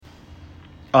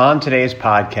On today's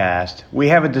podcast, we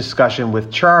have a discussion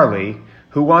with Charlie,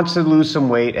 who wants to lose some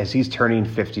weight as he's turning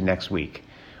 50 next week.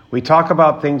 We talk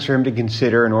about things for him to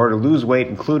consider in order to lose weight,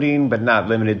 including but not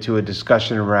limited to a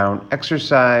discussion around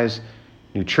exercise,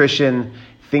 nutrition,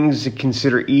 things to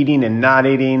consider eating and not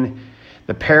eating,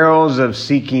 the perils of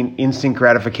seeking instant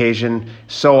gratification.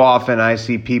 So often I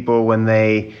see people when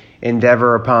they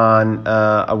endeavor upon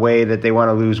a way that they want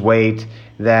to lose weight,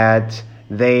 that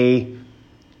they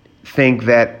think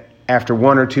that after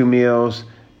one or two meals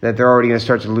that they're already going to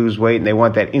start to lose weight, and they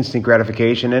want that instant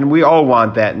gratification. And we all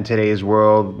want that in today's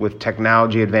world with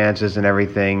technology advances and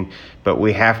everything, but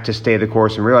we have to stay the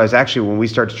course and realize actually when we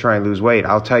start to try and lose weight,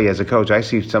 I'll tell you as a coach, I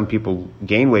see some people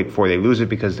gain weight before they lose it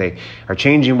because they are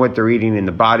changing what they're eating and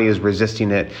the body is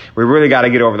resisting it. We really got to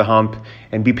get over the hump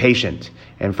and be patient.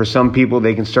 And for some people,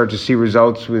 they can start to see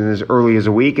results within as early as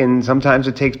a week, and sometimes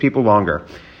it takes people longer.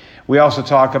 We also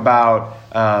talk about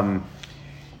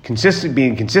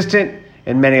being consistent,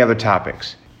 and many other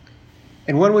topics.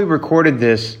 And when we recorded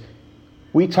this,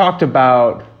 we talked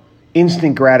about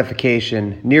instant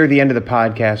gratification near the end of the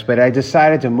podcast, but I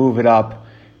decided to move it up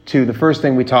to the first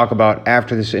thing we talk about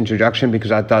after this introduction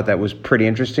because I thought that was pretty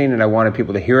interesting and I wanted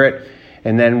people to hear it,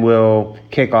 and then we'll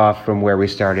kick off from where we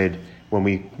started when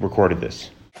we recorded this.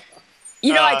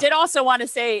 You know, I did also want to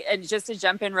say, and just to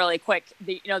jump in really quick,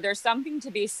 there's something to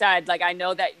be said. Like, I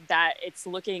know that it's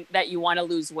looking that you want to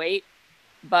lose weight,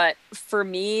 but for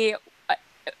me,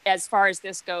 as far as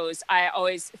this goes, I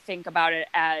always think about it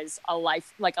as a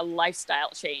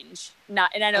lifestyle change. And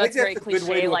I know it's very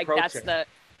cliche. Like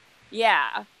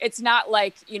it's not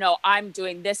like, I'm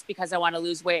doing this because I want to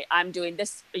lose weight. I'm doing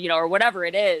this, or whatever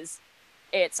it is.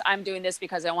 I'm doing this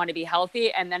because I want to be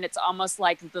healthy. And then it's almost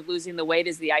like losing the weight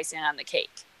is the icing on the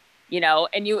cake,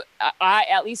 and I,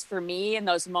 at least for me, in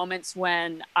those moments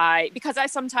when because I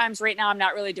sometimes right now, I'm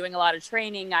not really doing a lot of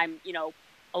training. I'm,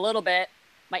 a little bit,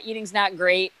 my eating's not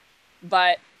great,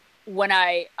 but when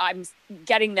I'm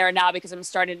getting there now because I'm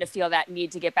starting to feel that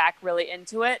need to get back really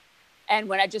into it. And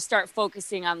when I just start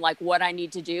focusing on like what I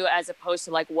need to do as opposed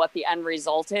to like what the end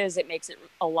result is, it makes it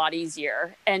a lot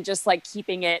easier. And just like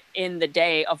keeping it in the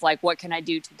day of like, what can I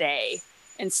do today?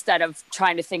 Instead of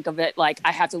trying to think of it like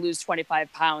I have to lose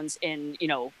 25 pounds in,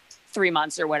 3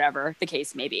 months or whatever the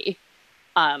case may be.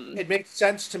 It makes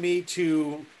sense to me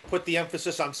to put the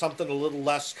emphasis on something a little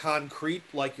less concrete,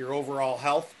 like your overall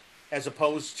health, as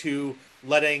opposed to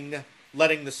letting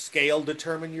the scale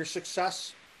determine your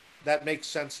success. That makes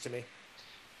sense to me.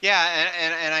 Yeah,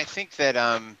 and I think that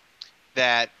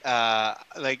I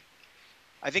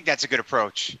think that's a good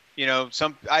approach.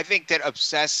 I think that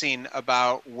obsessing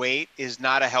about weight is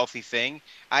not a healthy thing.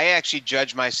 I actually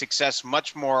judge my success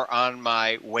much more on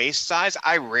my waist size.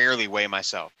 I rarely weigh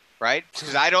myself, right?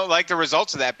 Because I don't like the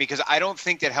results of that, because I don't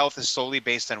think that health is solely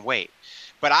based on weight.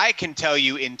 But I can tell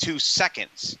you in 2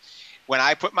 seconds when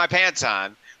I put my pants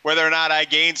on whether or not I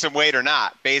gain some weight or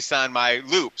not, based on my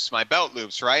loops, my belt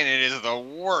loops, right? And it is the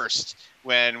worst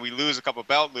when we lose a couple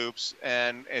belt loops,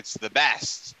 and it's the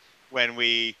best when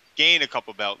we gain a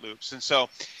couple belt loops. And so,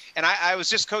 and I was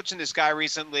just coaching this guy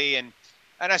recently, and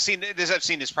I've seen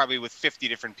this probably with 50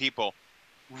 different people,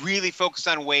 really focused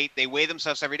on weight. They weigh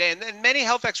themselves every day. And then many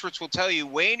health experts will tell you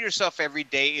weighing yourself every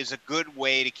day is a good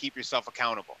way to keep yourself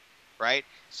accountable, right?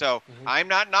 So I'm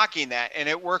not knocking that, and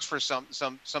it works for some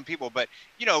people. But,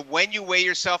 when you weigh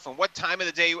yourself and what time of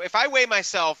the day, if I weigh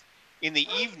myself in the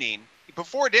evening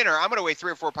before dinner, I'm going to weigh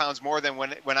 3 or 4 pounds more than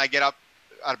when I get up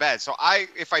out of bed. So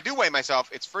if I do weigh myself,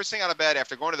 it's first thing out of bed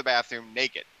after going to the bathroom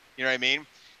naked. You know what I mean?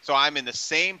 So I'm in the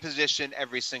same position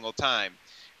every single time,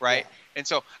 right? Yeah. And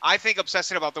so I think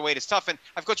obsessing about the weight is tough. And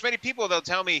I've coached many people, they'll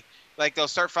tell me, like, they'll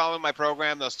start following my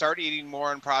program, they'll start eating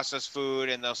more unprocessed food,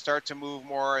 and they'll start to move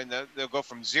more, and they'll go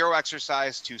from zero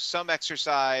exercise to some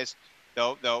exercise.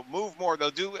 They'll move more,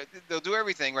 they'll do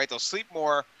everything, right? They'll sleep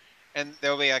more, and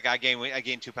they'll be like, I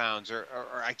gained 2 pounds, or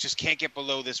I just can't get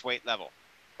below this weight level,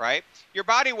 right? Your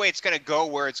body weight's going to go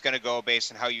where it's going to go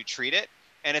based on how you treat it,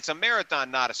 and it's a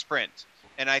marathon, not a sprint.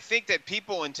 And I think that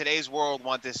people in today's world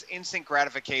want this instant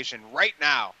gratification right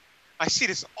now. I see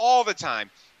this all the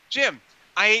time. Jim,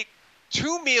 I ate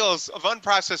 2 meals of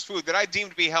unprocessed food that I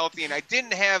deemed to be healthy, and I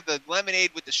didn't have the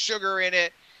lemonade with the sugar in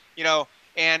it,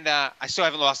 and I still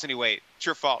haven't lost any weight. It's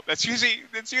your fault. That's usually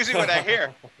what I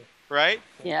hear, right?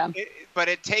 Yeah. But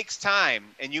it takes time,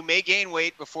 and you may gain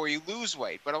weight before you lose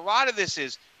weight. But a lot of this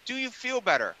is, do you feel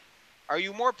better? Are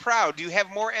you more proud? Do you have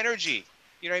more energy?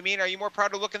 You know what I mean? Are you more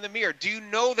proud to look in the mirror? Do you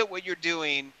know that what you're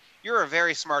doing, you're a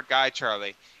very smart guy,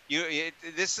 Charlie.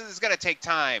 This is going to take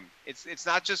time. It's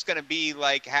not just going to be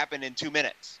like happen in 2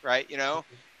 minutes, right?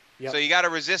 Yep. So you got to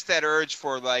resist that urge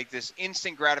for like this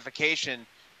instant gratification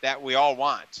that we all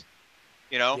want,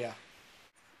 you know? Yeah.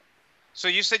 So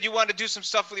you said you wanted to do some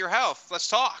stuff with your health. Let's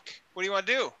talk. What do you want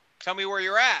to do? Tell me where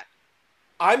you're at.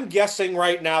 I'm guessing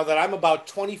right now that I'm about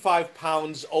 25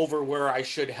 pounds over where I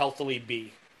should healthily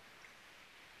be.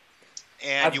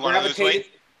 And you want to lose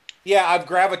weight? Yeah, I've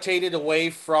gravitated away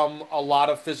from a lot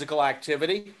of physical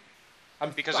activity.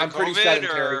 Because I'm of pretty COVID,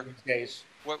 sedentary or these days.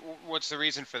 what's the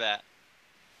reason for that?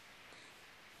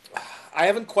 I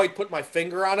haven't quite put my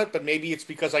finger on it, but maybe it's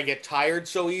because I get tired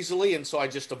so easily, and so I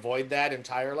just avoid that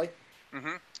entirely.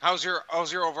 Mm-hmm. How's your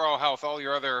overall health? All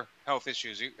your other health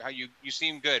issues? You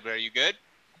seem good, but are you good?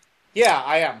 Yeah,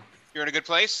 I am. You're in a good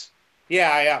place?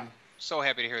 Yeah, I am. So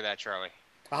happy to hear that, Charlie.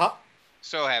 Uh-huh.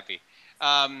 So happy.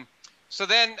 So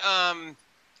then,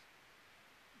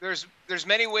 there's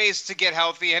many ways to get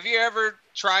healthy. Have you ever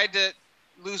tried to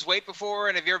lose weight before,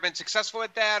 and have you ever been successful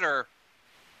at that, or?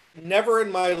 Never in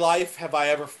my life have I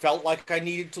ever felt like I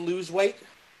needed to lose weight.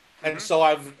 And Mhm.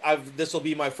 so this will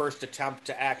be my first attempt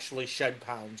to actually shed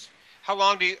pounds. How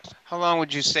long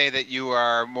would you say that you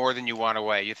are more than you want to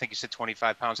weigh? You think you said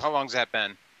 25 pounds. How long's that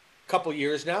been? Couple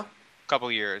years now.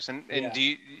 Couple years. And Yeah. do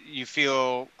you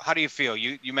feel, how do you feel?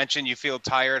 You mentioned you feel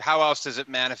tired. How else does it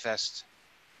manifest?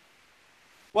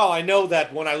 Well, I know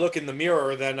that when I look in the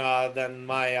mirror, then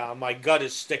my gut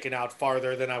is sticking out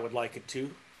farther than I would like it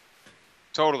to.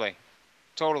 Totally.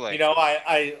 You know,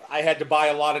 I had to buy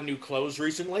a lot of new clothes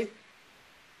recently.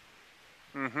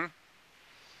 Mm-hmm.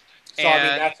 So, I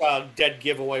mean, that's a dead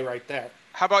giveaway right there.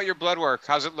 How about your blood work?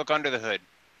 How's it look under the hood?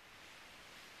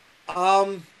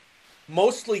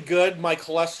 Mostly good. My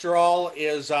cholesterol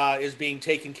is being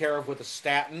taken care of with a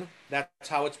statin. That's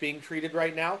how it's being treated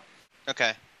right now.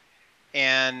 Okay.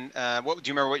 And what do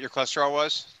you remember what your cholesterol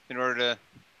was in order to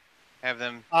have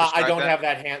them I prescribe don't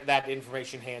that? have that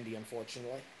information handy,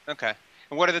 unfortunately. Okay.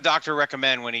 And what did the doctor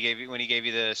recommend when he gave you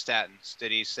the statins?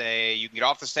 Did he say you can get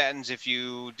off the statins if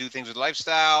you do things with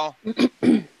lifestyle?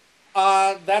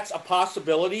 That's a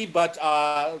possibility, but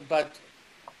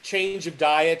change of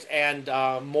diet and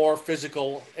more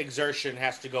physical exertion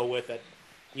has to go with it.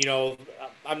 You know,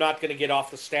 I'm not going to get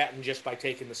off the statin just by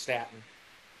taking the statin.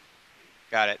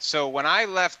 Got it. So when I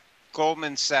left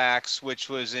Goldman Sachs, which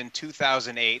was in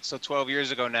 2008, so 12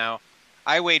 years ago now,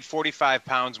 I weighed 45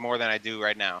 pounds more than I do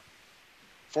right now.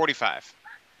 45.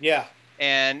 Yeah.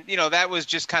 And, you know, that was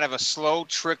just kind of a slow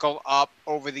trickle up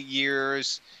over the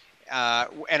years.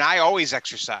 And I always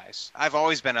exercise. I've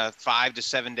always been a 5 to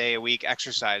 7 day a week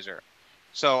exerciser.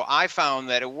 So I found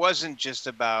that it wasn't just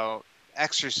about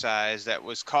exercise that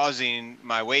was causing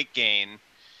my weight gain.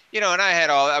 You know, and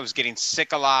I was getting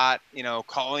sick a lot, you know,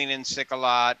 calling in sick a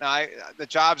lot. The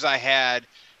jobs I had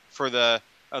for the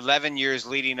 11 years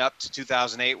leading up to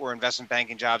 2008 were investment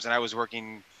banking jobs, and I was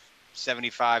working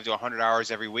 75 to 100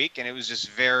 hours every week, and it was just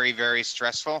very, very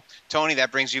stressful. Tony,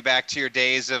 that brings you back to your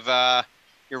days of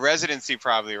your residency,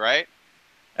 probably, right?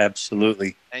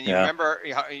 Absolutely. And you remember,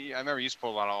 I remember you used to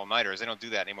pull a lot of all-nighters. They don't do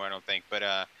that anymore, I don't think.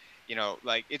 But you know,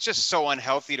 like, it's just so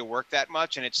unhealthy to work that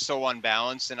much, and it's so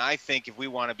unbalanced. And I think if we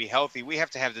want to be healthy, we have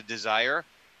to have the desire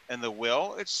and the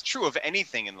will. It's true of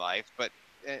anything in life, but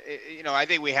you know, I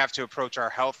think we have to approach our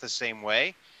health the same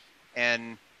way.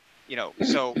 And you know,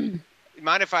 so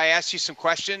mind if I ask you some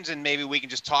questions, and maybe we can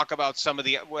just talk about some of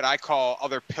the what I call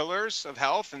other pillars of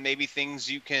health, and maybe things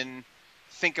you can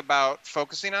think about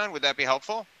focusing on? Would that be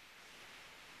helpful?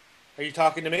 Are you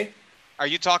talking to me? Are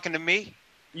you talking to me?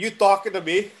 You talking to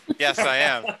me? Yes, I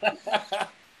am.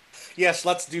 Yes,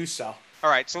 let's do so. All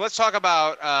right, so let's talk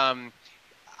about,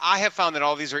 I have found that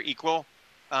all these are equal,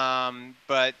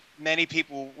 but many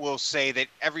people will say that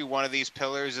every one of these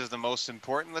pillars is the most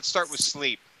important. Let's start with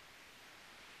sleep.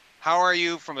 How are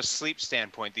you from a sleep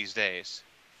standpoint these days?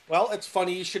 Well, it's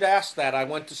funny you should ask that. I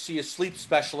went to see a sleep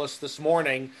specialist this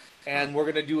morning, and we're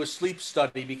going to do a sleep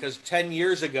study because 10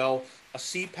 years ago, a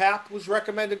CPAP was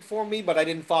recommended for me, but I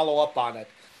didn't follow up on it.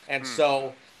 And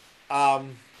so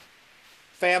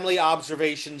family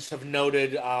observations have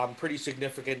noted pretty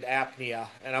significant apnea,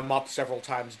 and I'm up several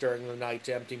times during the night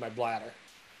to empty my bladder.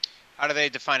 How do they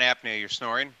define apnea? You're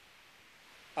snoring?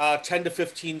 10 to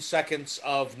 15 seconds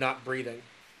of not breathing.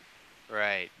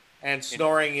 Right. And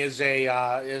snoring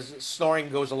snoring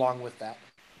goes along with that.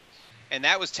 And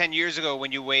that was 10 years ago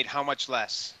when you weighed how much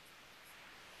less?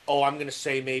 Oh, I'm going to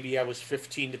say maybe I was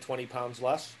 15 to 20 pounds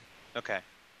less. Okay.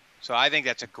 So I think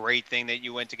that's a great thing that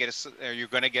you went to you're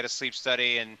going to get a sleep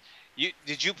study. And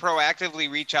did you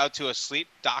proactively reach out to a sleep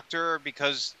doctor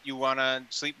because you want to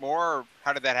sleep more, or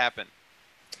how did that happen?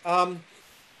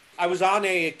 I was on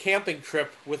a camping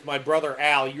trip with my brother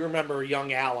Al. You remember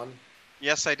young Alan?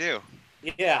 Yes, I do.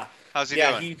 Yeah. How's he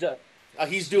Yeah, doing?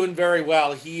 he's doing very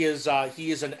well. He is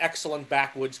an excellent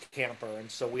backwoods camper, and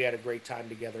so we had a great time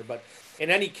together. But in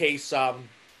any case,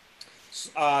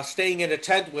 staying in a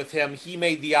tent with him, he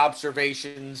made the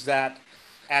observations that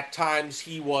at times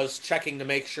he was checking to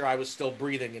make sure I was still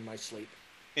breathing in my sleep.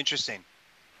 Interesting.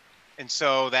 And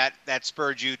so that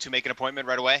spurred you to make an appointment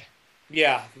right away?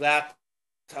 Yeah, that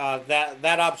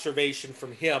observation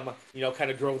from him,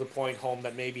 kind of drove the point home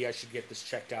that maybe I should get this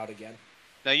checked out again.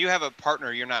 Now you have a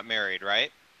partner. You're not married,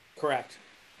 right? Correct.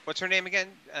 What's her name again?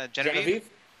 Genevieve? Genevieve?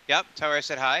 Yep. Tell her I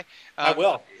said hi. I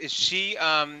will. Is she?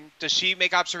 Does she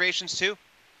make observations too?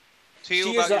 To you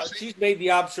She about is. your sleep? She's made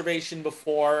the observation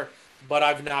before, but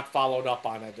I've not followed up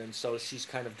on it, and so she's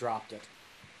kind of dropped it.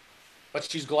 But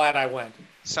she's glad I went.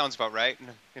 Sounds about right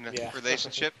in a Yeah.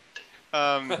 relationship.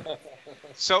 Um,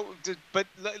 but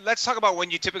let's talk about when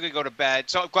you typically go to bed.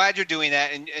 So I'm glad you're doing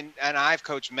that, and I've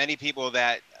coached many people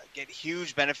that get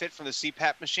huge benefit from the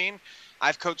CPAP machine.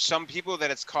 I've coached some people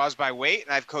that it's caused by weight,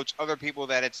 and I've coached other people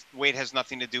that it's weight has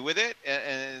nothing to do with it,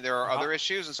 and there are other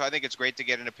issues. And so I think it's great to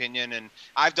get an opinion. And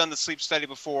I've done the sleep study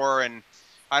before, and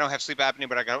I don't have sleep apnea,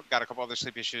 but I got a couple other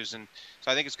sleep issues, and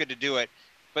so I think it's good to do it.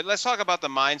 But let's talk about the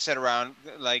mindset around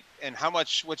and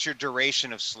what's your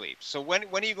duration of sleep. So when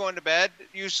are you going to bed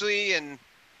usually, and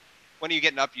when are you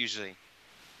getting up usually?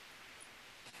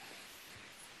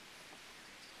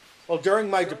 Well, during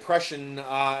my depression,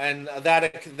 and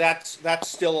that's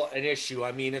still an issue.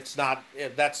 I mean, it's not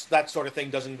that sort of thing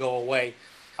doesn't go away.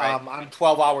 Right. I'm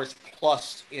 12 hours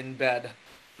plus in bed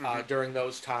Mhm. during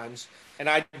those times, and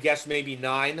I guess maybe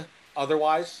 9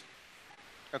 otherwise.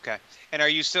 Okay. And are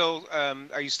you still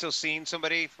seeing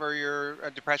somebody for your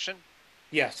depression?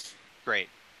 Yes. Great.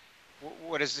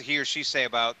 What does he or she say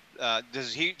about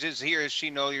does he or she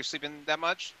know you're sleeping that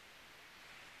much?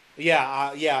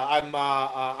 Yeah. I'm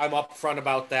upfront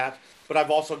about that, but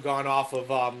I've also gone off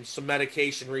of some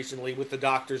medication recently with the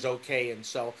doctor's okay, and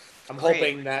so I'm Great.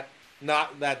 hoping that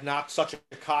not such a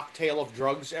cocktail of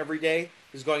drugs every day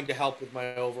is going to help with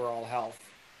my overall health.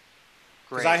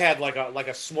 Because Great. I had like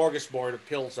a smorgasbord of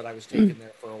pills that I was taking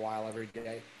there for a while every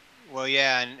day. Well,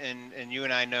 yeah, and you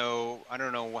and I know, I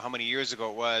don't know how many years ago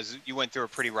it was, you went through a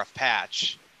pretty rough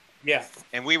patch. Yeah.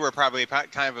 And we were probably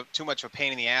kind of too much of a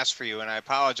pain in the ass for you, and I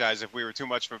apologize if we were too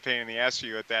much of a pain in the ass for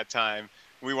you at that time.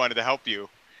 We wanted to help you.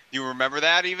 Do you remember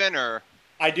that even, or?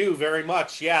 I do very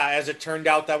much. Yeah, as it turned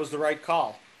out, that was the right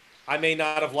call. I may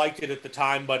not have liked it at the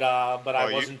time, but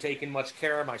I wasn't taking much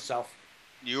care of myself.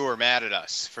 You were mad at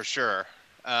us, for sure.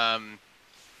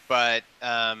 But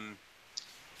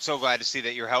so glad to see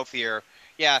that you're healthier.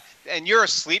 Yeah, and you're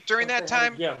asleep during that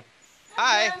time? Yeah.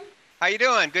 Hi. Jim. How you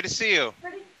doing? Good to see you.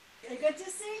 Pretty good to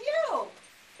see you.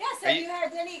 Yes, Are have you-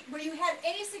 you had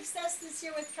any success this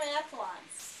year with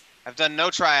triathlons? I've done no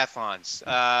triathlons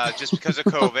just because of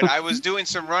COVID. I was doing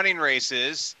some running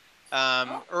races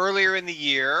earlier in the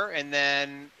year, and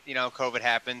then COVID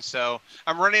happened. So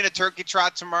I'm running a turkey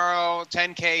trot tomorrow,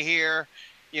 10K here,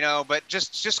 but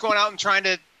just going out and trying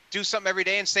to do something every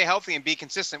day and stay healthy and be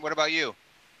consistent. What about you?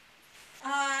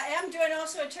 I am doing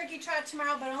also a turkey trot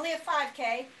tomorrow, but only a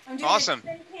 5K. I'm doing Awesome. a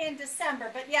 10K in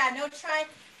December, but yeah, no tri.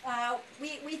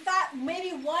 We thought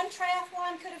maybe one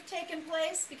triathlon could have taken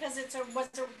place because was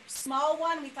a small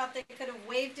one. We thought they could have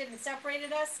waived it and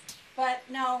separated us, but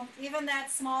no, even that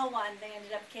small one they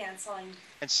ended up canceling.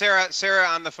 And Sarah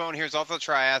on the phone here is also a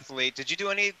triathlete. Did you do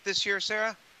any this year,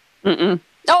 Sarah? Mm-mm.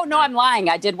 Oh no, I'm lying.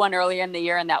 I did one earlier in the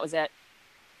year, and that was it.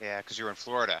 Yeah, because you were in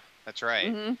Florida. That's right.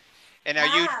 Mm-hmm. And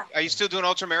Ah. are you still doing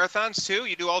ultra marathons too?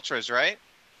 You do ultras, right?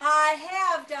 I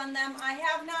have done them. I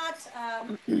have not.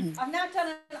 I've not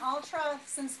done an ultra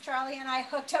since Charlie and I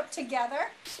hooked up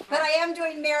together, but I am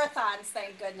doing marathons.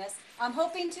 Thank goodness. I'm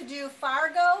hoping to do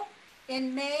Fargo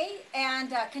in May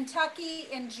and Kentucky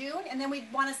in June, and then we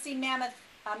want to see Mammoth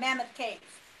Cave.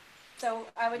 So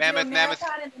I would do a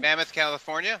marathon Mammoth,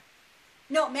 California.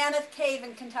 No, Mammoth Cave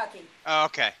in Kentucky. Oh,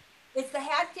 okay. It's the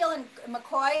Hatfield and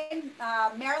McCoy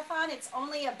marathon. It's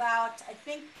only about, I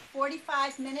think,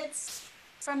 45 minutes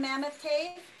from Mammoth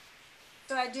Cave.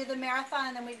 So I do the marathon,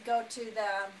 and then we'd go to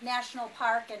the national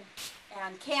park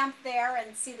and camp there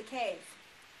and see the cave.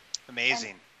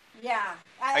 Amazing. Yeah,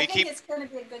 I think it's going to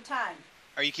be a good time.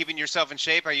 Are you keeping yourself in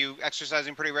shape? Are you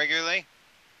exercising pretty regularly?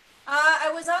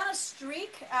 I was on a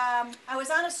streak. I was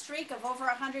on a streak of over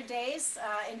 100 days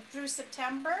through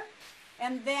September,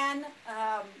 and then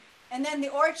the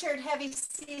orchard heavy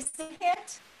season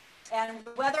hit, and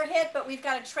weather hit. But we've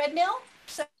got a treadmill,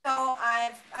 so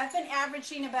I've been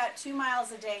averaging about 2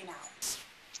 miles a day now.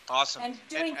 Awesome. And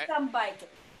doing some biking.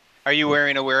 Are you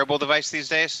wearing a wearable device these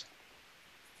days?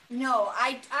 No,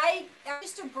 I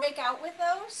used to break out with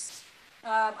those.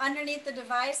 Underneath the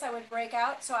device, I would break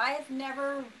out. So I have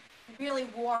never really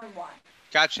worn one.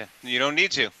 Gotcha. You don't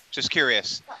need to. Just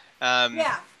curious.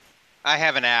 Yeah. I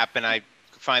have an app, and I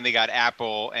finally got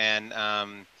Apple and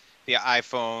the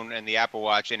iPhone and the Apple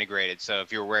Watch integrated. So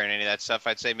if you're wearing any of that stuff,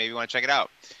 I'd say maybe you want to check it out.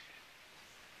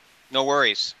 No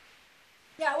worries.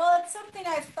 Yeah, well, it's something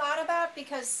I've thought about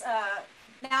because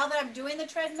now that I'm doing the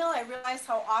treadmill, I realize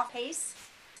how off pace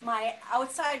my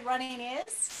outside running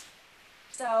is.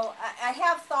 So I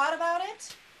have thought about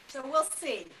it. So we'll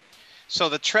see. So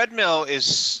the treadmill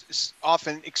is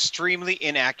often extremely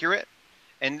inaccurate.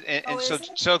 And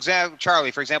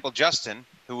Charlie, for example, Justin,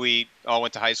 who we all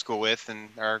went to high school with and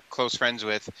are close friends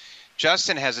with,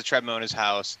 Justin has a treadmill in his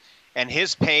house, and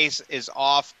his pace is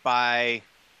off by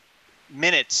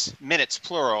minutes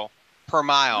plural, per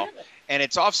mile. Really? And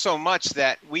it's off so much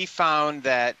that we found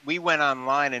that we went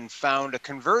online and found a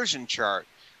conversion chart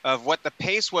of what the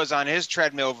pace was on his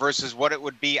treadmill versus what it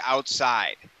would be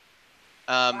outside.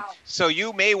 Wow. So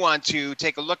you may want to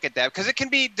take a look at that, because it can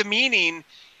be demeaning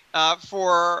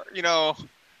for,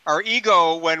 our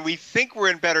ego when we think we're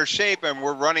in better shape and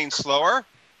we're running slower.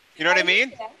 You know what I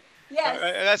mean? Yes.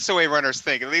 That's the way runners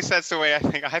think. At least that's the way I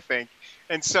think.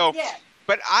 And so, Yeah.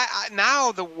 but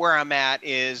now where I'm at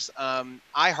is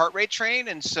I heart rate train.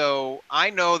 And so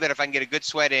I know that if I can get a good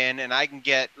sweat in, and I can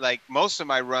get, like, most of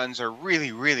my runs are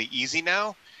really, really easy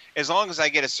now. As long as I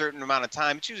get a certain amount of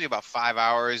time, it's usually about 5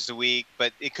 hours a week,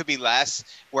 but it could be less,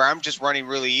 where I'm just running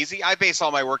really easy. I base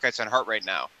all my workouts on heart rate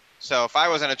now. So if I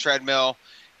was on a treadmill,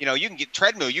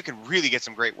 you can really get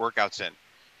some great workouts in.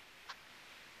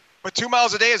 But 2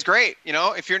 miles a day is great.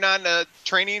 If you're not in a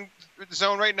training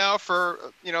zone right now for,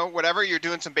 whatever, you're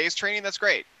doing some base training, that's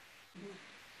great.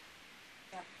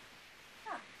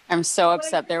 I'm so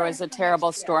upset. There was a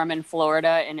terrible storm in Florida,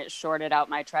 and it shorted out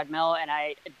my treadmill, and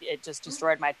it just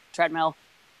destroyed my treadmill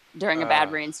during a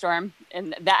bad rainstorm.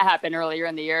 And that happened earlier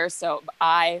in the year. So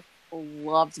I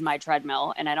loved my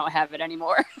treadmill, and I don't have it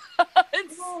anymore.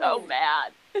 It's so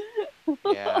bad.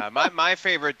 Yeah, my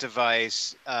favorite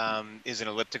device is an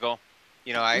elliptical.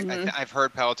 I've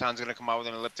heard Peloton's going to come out with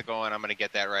an elliptical, and I'm going to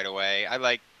get that right away. I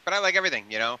like everything.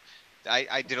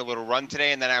 I did a little run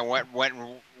today, and then I went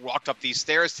and walked up these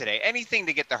stairs today. Anything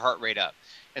to get the heart rate up.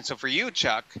 And so for you,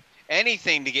 Chuck,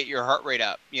 anything to get your heart rate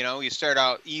up. You start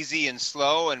out easy and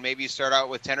slow, and maybe you start out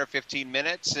with 10 or 15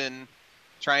 minutes and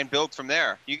try and build from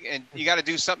there. You got to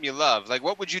do something you love. Like,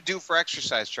 what would you do for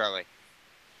exercise, Charlie?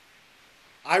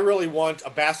 I really want a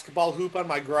basketball hoop on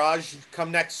my garage come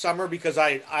next summer, because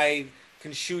I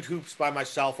can shoot hoops by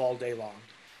myself all day long.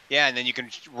 Yeah, and then you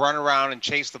can run around and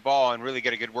chase the ball and really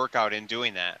get a good workout in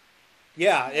doing that.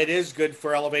 Yeah, it is good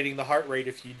for elevating the heart rate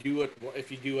if you do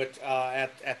it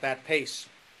at that pace.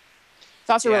 It's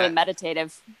also really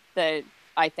meditative. I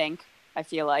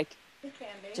feel like It can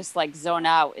be. just like zone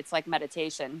out. It's like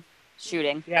meditation,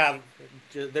 shooting. Yeah,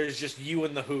 there's just you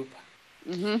in the hoop.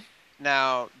 Mm-hmm.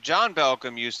 Now, John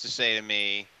Belcom used to say to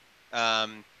me,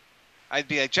 I'd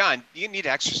be like, John, you need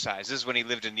to exercise. This is when he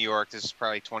lived in New York. This is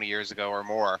probably 20 years ago or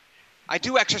more. I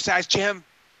do exercise, Jim.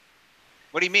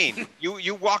 What do you mean?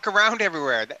 You walk around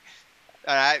everywhere.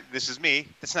 This is me.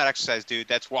 That's not exercise, dude.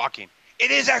 That's walking. It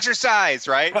is exercise,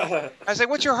 right? I was like,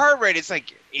 what's your heart rate? It's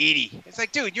like 80. It's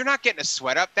like, dude, you're not getting a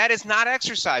sweat up. That is not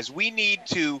exercise.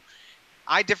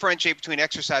 I differentiate between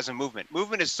exercise and movement.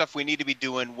 Movement is stuff we need to be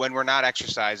doing when we're not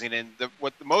exercising. And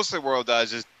what most of the world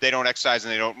does is they don't exercise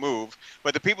and they don't move.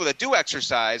 But the people that do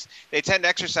exercise, they tend to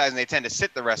exercise and they tend to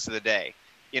sit the rest of the day.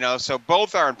 So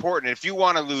both are important. If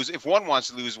one wants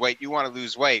to lose weight, you want to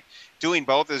lose weight. Doing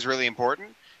both is really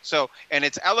important. So, and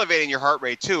it's elevating your heart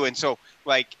rate too. And so,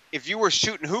 like, if you were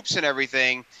shooting hoops and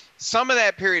everything, some of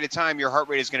that period of time, your heart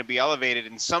rate is going to be elevated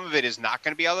and some of it is not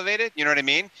going to be elevated. You know what I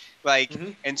mean? Like,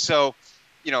 and so,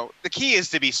 the key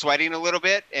is to be sweating a little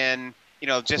bit and,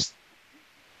 just,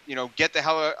 get the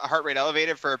heart rate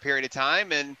elevated for a period of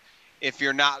time. And if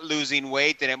you're not losing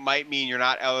weight, then it might mean you're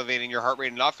not elevating your heart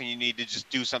rate enough and you need to just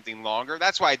do something longer.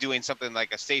 That's why doing something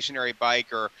like a stationary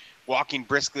bike or walking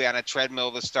briskly on a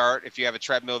treadmill to start. If you have a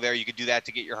treadmill there, you could do that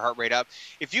to get your heart rate up.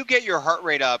 If you get your heart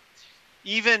rate up,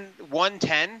 even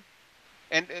 110,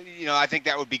 and, I think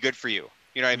that would be good for you.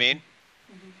 You know what I mean?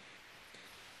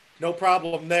 No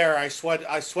problem there. I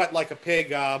sweat like a pig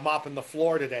mopping the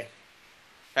floor today.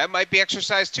 That might be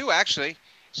exercise too, actually.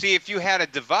 See, if you had a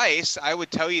device, I would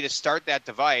tell you to start that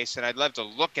device, and I'd love to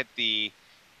look at the,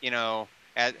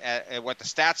 at what the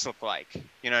stats look like.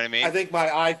 You know what I mean? I think my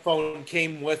iPhone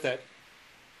came with it.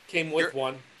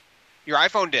 One. Your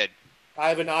iPhone did. I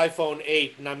have an iPhone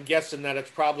 8, and I'm guessing that it's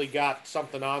probably got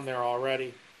something on there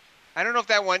already. I don't know if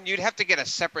that one, you'd have to get a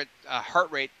separate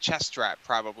heart rate chest strap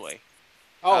probably.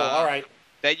 Oh, all right.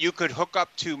 That you could hook up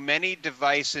to many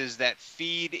devices that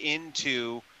feed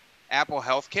into Apple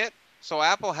Health Kit. So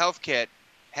Apple Health Kit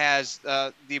has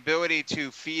the ability to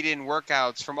feed in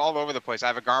workouts from all over the place. I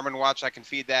have a Garmin watch. I can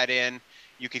feed that in.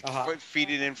 You could feed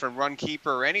it in from Runkeeper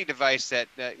or any device that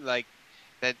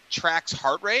tracks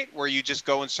heart rate, where you just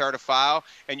go and start a file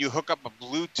and you hook up a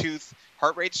Bluetooth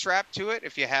heart rate strap to it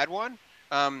if you had one.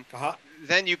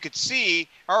 Then you could see,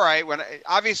 all right,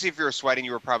 obviously if you were sweating,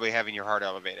 you were probably having your heart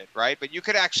elevated, right? But you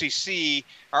could actually see,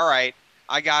 all right,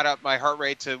 I got up my heart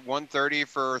rate to 130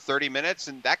 for 30 minutes,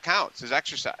 and that counts as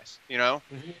exercise, you know?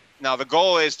 Mm-hmm. Now, the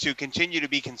goal is to continue to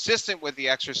be consistent with the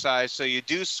exercise so you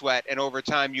do sweat, and over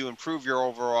time you improve your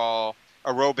overall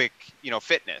aerobic,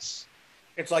 fitness.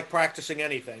 It's like practicing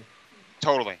anything.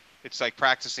 Totally. It's like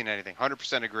practicing anything.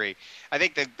 100% agree. I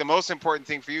think the most important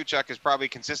thing for you, Chuck, is probably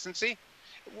consistency.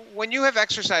 When you have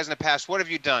exercised in the past, what have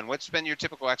you done? What's been your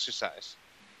typical exercise?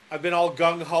 I've been all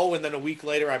gung-ho, and then a week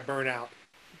later I burn out.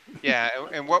 Yeah,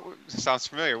 and what sounds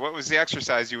familiar? What was the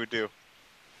exercise you would do?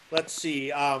 Let's see.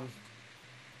 I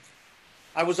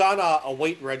was on a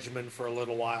weight regimen for a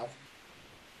little while.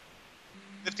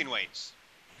 Lifting weights.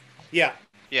 Yeah.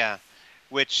 Yeah,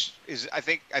 which is I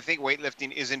think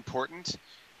weightlifting is important,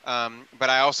 but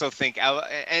I also think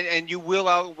and you will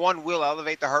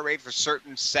elevate the heart rate for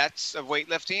certain sets of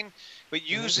weightlifting. But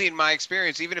usually, in my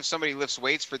experience, even if somebody lifts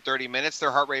weights for 30 minutes,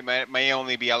 their heart rate may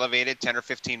only be elevated 10 or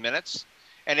 15 minutes.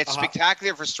 And it's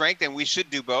spectacular for strength, and we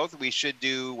should do both. We should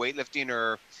do weightlifting,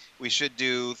 or we should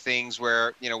do things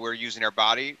where, we're using our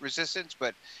body resistance,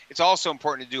 but it's also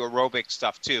important to do aerobic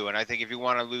stuff too. And I think if you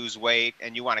want to lose weight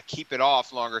and you want to keep it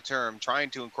off longer term,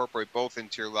 trying to incorporate both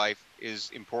into your life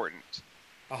is important.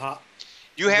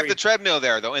 You have the treadmill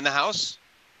there, though, in the house?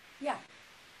 Yeah.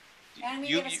 And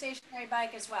we have a stationary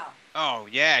bike as well. Oh,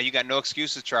 yeah. You got no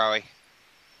excuses, Charlie.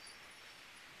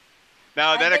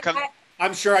 Now, then it comes...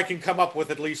 I'm sure I can come up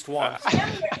with at least one. You're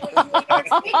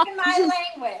speaking my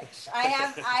language. I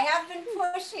have been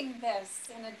pushing this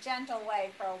in a gentle way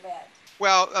for a bit.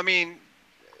 Well, I mean,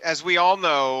 as we all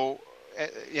know,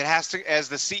 it has to, as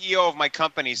the CEO of my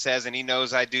company says, and he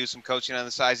knows I do some coaching on the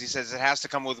side, he says it has to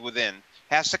come within.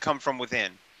 It has to come from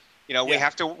within. We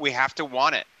have to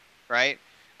want it, right?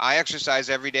 I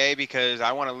exercise every day because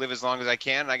I want to live as long as I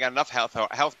can, and I got enough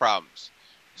health problems.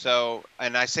 So,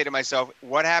 and I say to myself,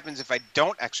 what happens if I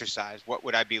don't exercise? What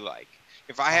would I be like?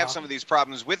 If I have some of these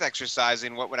problems with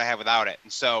exercising, what would I have without it?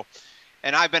 And so,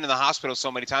 and I've been in the hospital so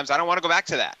many times, I don't want to go back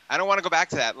to that. I don't want to go back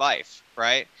to that life,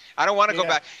 right? I don't want to go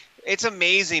back. It's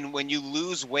amazing when you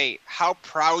lose weight, how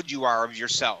proud you are of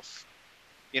yourself.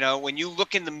 When you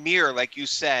look in the mirror, like you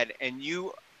said, and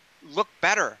you look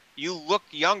better, you look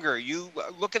younger, you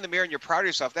look in the mirror and you're proud of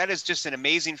yourself. That is just an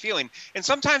amazing feeling. And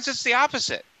sometimes it's the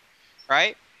opposite.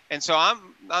 Right. And so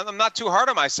I'm not too hard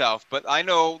on myself, but I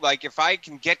know, like, if I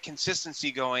can get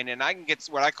consistency going and I can get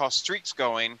what I call streaks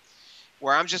going,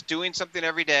 where I'm just doing something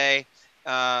every day,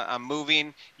 I'm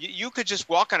moving. You could just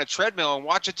walk on a treadmill and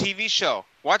watch a TV show.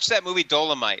 Watch that movie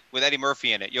Dolomite with Eddie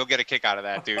Murphy in it. You'll get a kick out of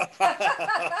that, dude.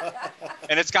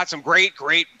 And it's got some great,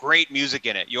 great, great music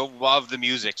in it. You'll love the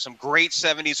music. Some great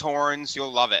 70s horns.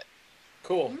 You'll love it.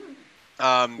 Cool.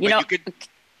 You could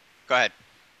go ahead.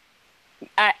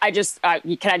 I just can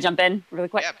I jump in really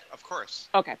quick? Yeah, of course.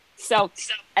 Okay. So,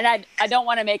 and I don't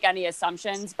want to make any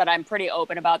assumptions, but I'm pretty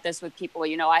open about this with people.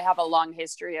 I have a long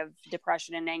history of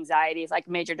depression and anxiety. It's like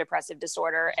major depressive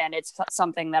disorder, and it's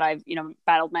something that I've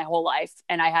battled my whole life.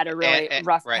 And I had a really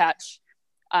rough patch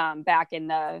back in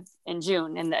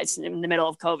June, in the middle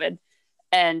of COVID.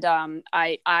 And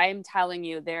I'm telling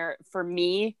you, for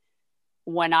me,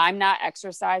 when I'm not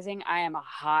exercising, I am a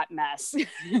hot mess.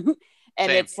 And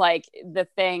Same. It's like the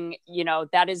thing,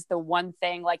 that is the one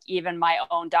thing, like even my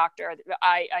own doctor,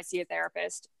 I see a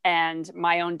therapist, and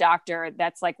my own doctor,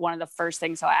 that's like one of the first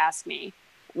things he'll ask me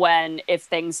if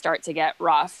things start to get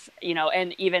rough,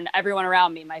 and even everyone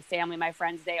around me, my family, my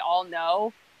friends, they all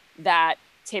know that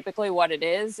typically what it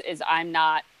is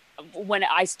when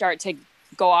I start to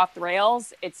go off the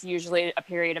rails, it's usually a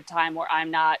period of time where I'm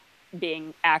not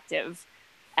being active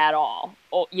at all,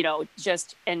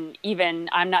 and even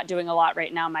I'm not doing a lot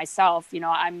right now myself.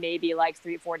 I'm maybe like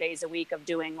 3-4 days a week of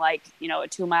doing a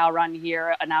 2-mile run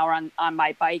here, an hour on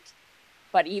my bike.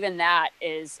 But even that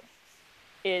is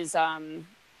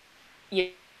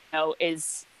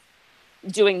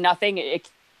doing nothing. It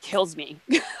kills me.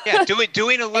 Yeah.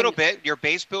 Doing a little bit, your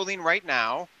base building right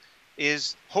now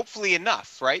is hopefully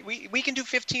enough, right? We can do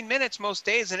 15 minutes most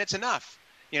days and it's enough,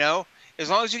 as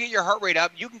long as you get your heart rate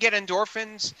up, you can get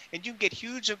endorphins and you can get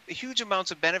huge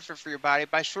amounts of benefit for your body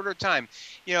by shorter time.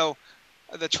 You know,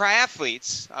 the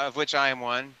triathletes, of which I am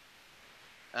one,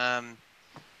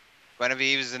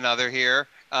 Genevieve is another here.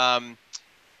 The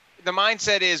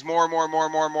mindset is more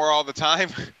all the time.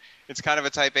 It's kind of a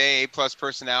type A plus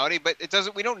personality, but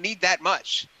we don't need that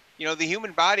much. You know, the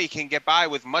human body can get by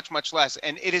with much less,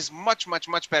 and it is much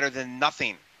better than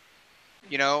nothing.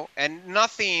 You know, and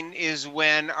nothing is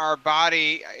when our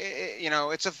body, you know,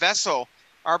 it's a vessel.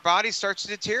 Our body starts to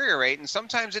deteriorate, and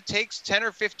sometimes it takes 10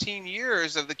 or 15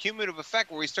 years of the cumulative effect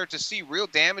where we start to see real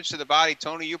damage to the body.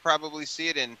 Tony, you probably see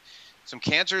it in some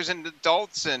cancers in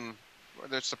adults, and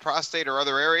whether it's the prostate or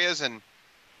other areas. And,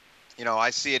 you know,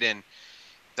 I see it in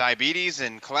diabetes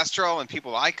and cholesterol and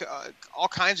people like all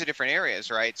kinds of different areas,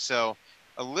 right? So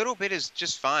a little bit is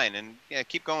just fine. And yeah,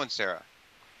 keep going, Sarah.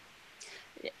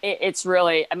 It's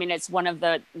really, I mean, it's one of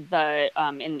the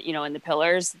in the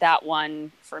pillars, that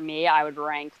one for me, I would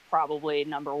rank probably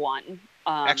number one.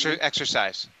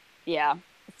 Exercise. Yeah.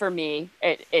 For me,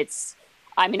 it's,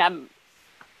 I mean,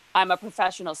 I'm a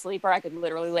professional sleeper. I could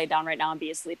literally lay down right now and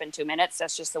be asleep in 2 minutes.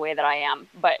 That's just the way that I am.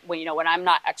 But when I'm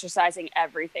not exercising,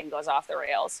 everything goes off the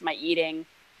rails. My eating,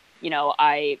 you know,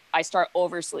 I start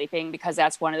oversleeping, because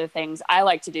that's one of the things I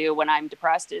like to do when I'm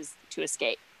depressed, is to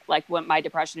escape. Like when my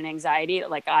depression and anxiety,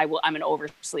 like I'm an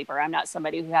oversleeper. I'm not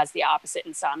somebody who has the opposite,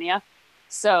 insomnia.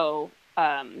 So,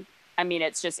 I mean,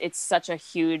 it's such a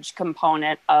huge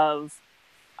component of,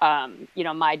 you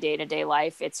know, my day-to-day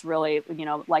life. It's really, you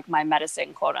know, like my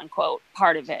medicine, quote unquote,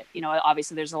 part of it. You know,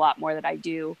 obviously there's a lot more that I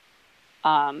do,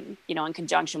 you know, in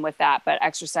conjunction with that, but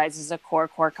exercise is a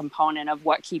core component of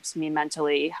what keeps me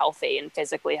mentally healthy and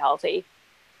physically healthy.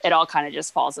 It all kind of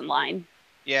just falls in line.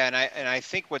 Yeah, and I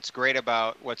think what's great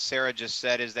about what Sarah just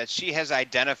said is that she has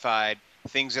identified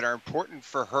things that are important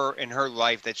for her in her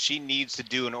life that she needs to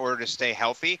do in order to stay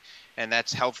healthy, and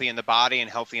that's healthy in the body and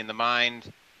healthy in the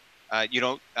mind.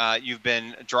 You've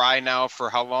been dry now for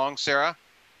how long, Sarah?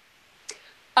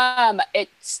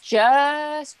 It's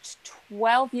just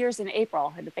 12 years in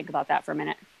April. I had to think about that for a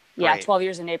minute. Yeah, Great. 12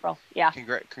 years in April. Yeah.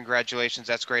 Congratulations.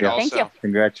 That's great. Yeah. Also. Thank you.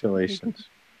 Congratulations.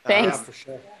 Thanks. Yeah, for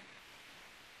sure.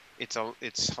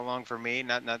 It's how long for me?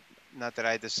 Not that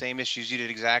I had the same issues you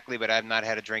did exactly, but I've not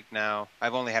had a drink now.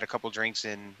 I've only had a couple drinks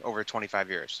in over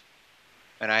 25 years,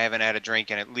 and I haven't had a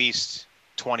drink in at least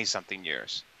 20 something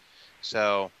years.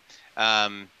 So,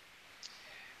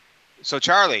 so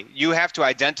Charlie, you have to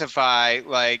identify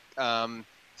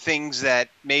things that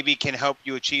maybe can help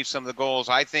you achieve some of the goals.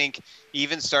 I think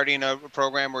even starting a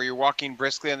program where you're walking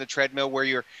briskly on the treadmill,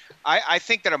 where I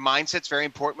think that a mindset's very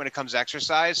important when it comes to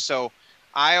exercise. So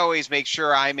I always make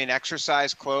sure I'm in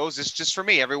exercise clothes. It's just for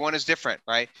me. Everyone is different,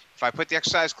 right? If I put the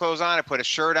exercise clothes on, I put a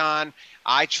shirt on,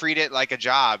 I treat it like a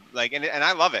job. And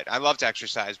I love it. I love to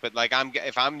exercise, but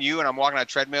if I'm you and I'm walking on a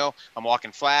treadmill, I'm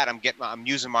walking flat, I'm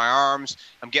using my arms,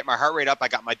 I'm getting my heart rate up. I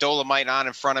got my Dolomite on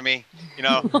in front of me, you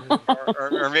know,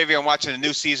 or maybe I'm watching a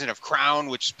new season of Crown,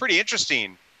 which is pretty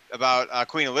interesting, about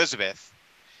Queen Elizabeth.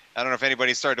 I don't know if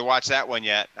anybody's started to watch that one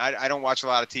yet. I don't watch a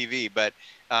lot of TV, but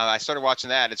I started watching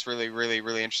that. It's really, really,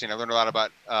 really interesting. I learned a lot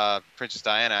about Princess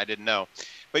Diana. I didn't know.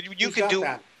 But you can do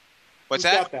that? What's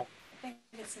Who's that? got that? I think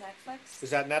it's Netflix. Is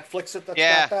that Netflix that's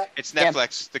Yeah, got that? it's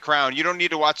Netflix. The Crown. You don't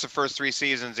need to watch the first 3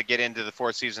 seasons to get into the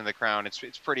 4th season of The Crown. It's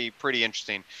pretty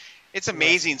interesting. It's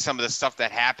amazing some of the stuff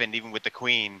that happened even with the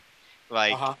Queen.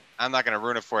 I'm not going to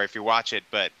ruin it for you if you watch it,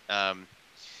 but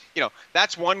you know,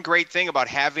 that's one great thing about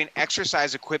having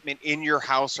exercise equipment in your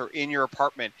house or in your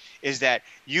apartment, is that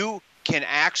you can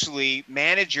actually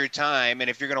manage your time. And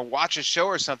if you're going to watch a show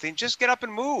or something, just get up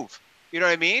and move. You know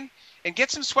what I mean? And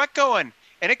get some sweat going.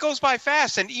 And it goes by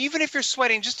fast. And even if you're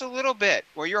sweating just a little bit,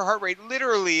 where your heart rate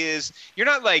literally is, you're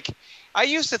not like, I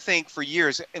used to think for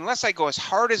years, unless I go as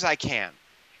hard as I can,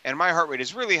 and my heart rate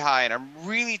is really high, and I'm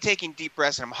really taking deep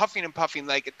breaths, and I'm huffing and puffing,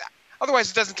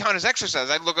 otherwise it doesn't count as exercise.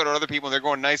 I look at other people, and they're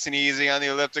going nice and easy on the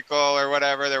elliptical or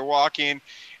whatever, they're walking,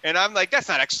 and I'm like, that's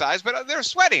not exercise, but they're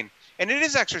sweating. And it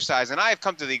is exercise, and I have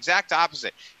come to the exact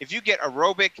opposite. If you get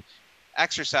aerobic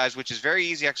exercise, which is very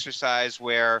easy exercise,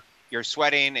 where you're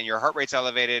sweating and your heart rate's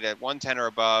elevated at 110 or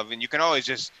above, and you can always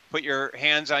just put your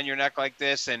hands on your neck like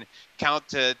this and count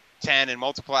to 10 and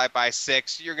multiply it by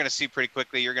 6, you're going to see pretty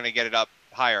quickly you're going to get it up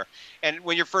higher. And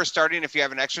when you're first starting, if you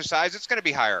have an exercise, it's going to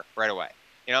be higher right away,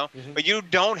 you know? Mm-hmm. But you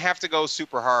don't have to go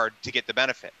super hard to get the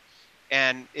benefit.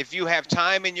 And if you have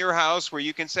time in your house where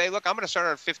you can say, look, I'm going to start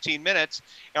at 15 minutes,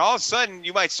 and all of a sudden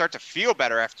you might start to feel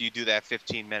better after you do that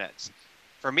 15 minutes.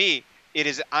 For me,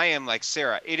 I am like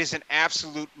Sarah. It is an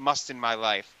absolute must in my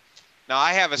life. Now,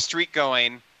 I have a streak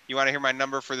going You want to hear my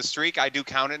number for the streak? I do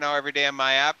count it now every day on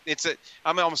my app.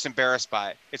 I'm almost embarrassed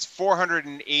by it. It's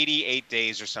 488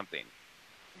 days or something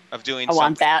of doing I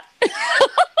want something.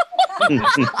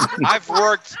 that. I've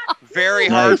worked very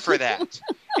hard for that.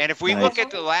 And if we look at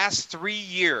the last 3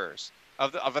 years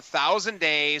of 1,000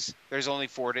 days, there's only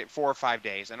 4 or 5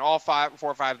 days. And all 4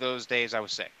 or 5 of those days I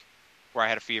was sick, where I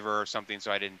had a fever or something,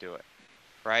 so I didn't do it.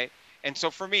 Right? And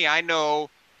so for me, I know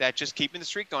that just keeping the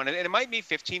streak going, and it might be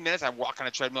 15 minutes, I walk on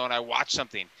a treadmill and I watch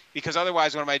something, because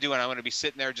otherwise what am I doing? I'm going to be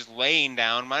sitting there just laying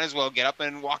down. Might as well get up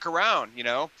and walk around,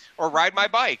 or ride my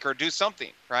bike or do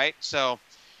something, right? So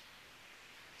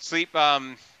sleep,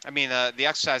 the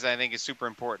exercise I think is super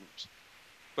important.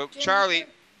 But Jim, Charlie,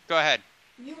 go ahead.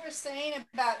 You were saying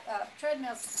about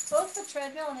treadmills. Both the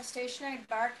treadmill and the stationary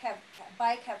bike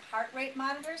have heart rate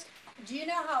monitors. Do you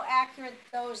know how accurate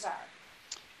those are?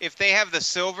 If they have the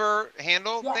silver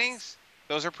handle Yes. things,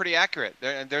 those are pretty accurate.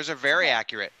 Those are very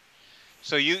accurate.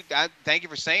 So thank you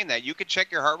for saying that. You could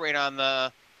check your heart rate on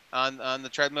the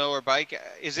treadmill or bike.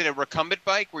 Is it a recumbent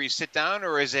bike where you sit down,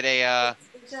 or is it a?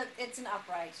 It's an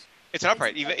upright. It's an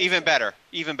upright. Even better.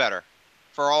 Even better.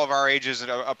 For all of our ages,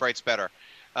 an upright's better.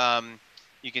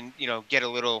 You can get a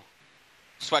little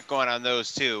sweat going on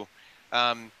those too.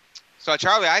 So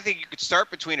Charlie, I think you could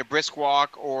start between a brisk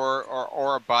walk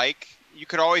or a bike. You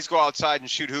could always go outside and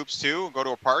shoot hoops too. Go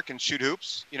to a park and shoot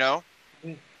hoops,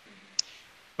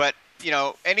 But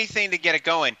anything to get it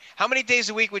going. How many days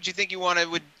a week would you think you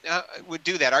would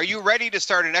do that? Are you ready to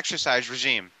start an exercise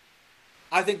regime?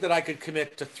 I think that I could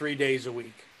commit to 3 days a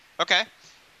week. Okay.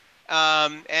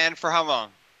 And for how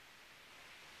long?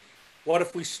 What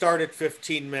if we start at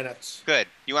 15 minutes? Good.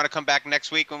 You want to come back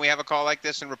next week when we have a call like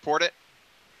this and report it?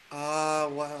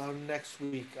 Well, next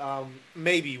week.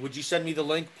 Maybe. Would you send me the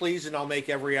link, please, and I'll make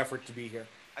every effort to be here.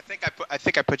 I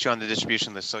think I put you on the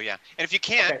distribution list, so yeah. And if you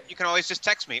can't, You can always just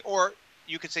text me, or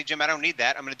you could say, Jim, I don't need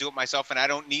that. I'm going to do it myself, and I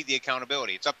don't need the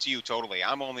accountability. It's up to you totally.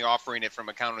 I'm only offering it from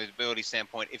accountability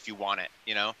standpoint if you want it,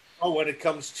 Oh, when it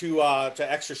comes to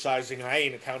exercising, I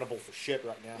ain't accountable for shit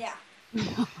right now. Yeah.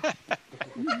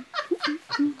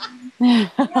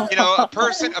 A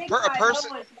person.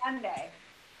 One day.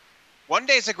 One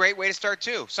day is a great way to start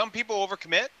too. Some people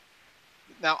overcommit.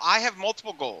 Now I have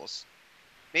multiple goals.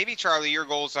 Maybe Charlie, your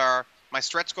goals are, my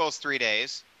stretch goal is 3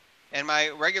 days, and my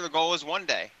regular goal is 1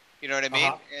 day. You know what I mean?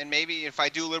 Uh-huh. And maybe if I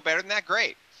do a little better than that,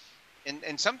 great.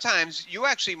 And sometimes you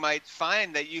actually might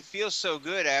find that you feel so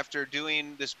good after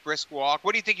doing this brisk walk.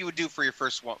 What do you think you would do for your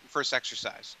first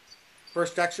exercise?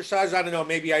 First exercise, I don't know.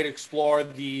 Maybe I'd explore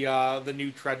the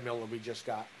new treadmill that we just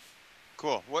got.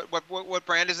 Cool. What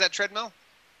brand is that treadmill?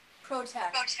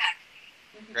 Protect.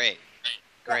 Great.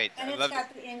 Great. And I it's love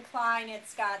got the incline.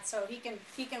 It's got, so he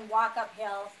can walk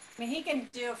uphill. I mean, he can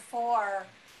do 4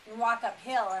 and walk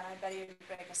uphill, and I bet he'd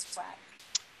break a sweat.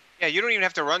 Yeah, you don't even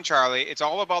have to run, Charlie. It's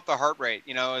all about the heart rate.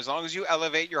 As long as you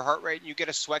elevate your heart rate and you get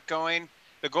a sweat going,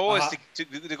 the goal is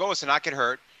to not get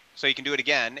hurt, so you can do it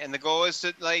again. And the goal is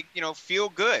to feel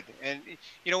good. And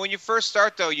when you first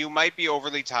start though, you might be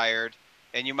overly tired,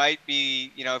 and you might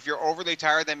be if you're overly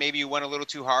tired, then maybe you went a little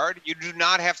too hard. You do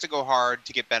not have to go hard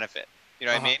to get benefit. You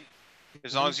know what I mean?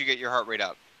 As long as you get your heart rate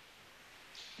up.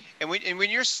 And when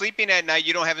you're sleeping at night,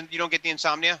 you don't get the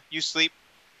insomnia. You sleep.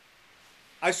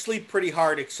 I sleep pretty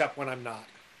hard, except when I'm not.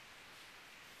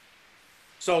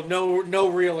 So no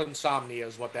real insomnia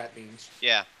is what that means.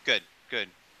 Yeah, good.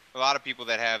 A lot of people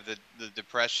that have the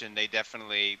depression, they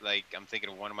definitely, I'm thinking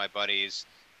of one of my buddies,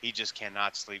 he just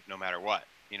cannot sleep no matter what.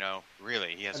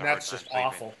 Really, he has a hard time sleeping. And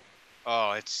that's just awful.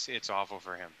 Oh, it's awful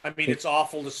for him. I mean, it's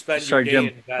awful to spend your day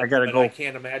in bed, but I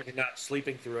can't imagine not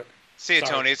sleeping through it. See you,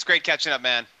 Tony. It's great catching up,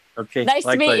 man. Okay. Nice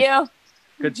to meet you.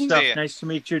 Good stuff. Nice to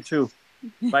meet you too.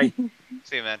 Bye.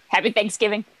 See you, man. Happy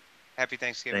Thanksgiving. Happy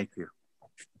Thanksgiving. Thank you.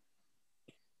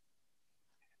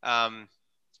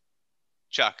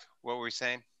 Chuck, what were we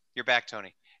saying? You're back,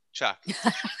 Tony. Chuck.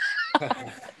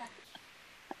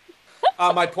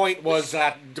 My point was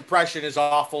that depression is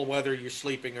awful whether you're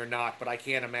sleeping or not, but I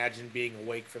can't imagine being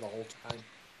awake for the whole time.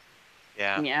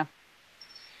 Yeah.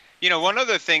 One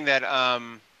other thing that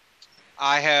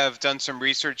I have done some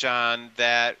research on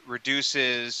that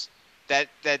reduces that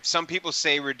some people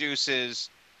say reduces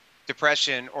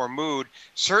depression or mood.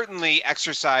 Certainly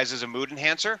exercise is a mood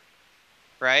enhancer,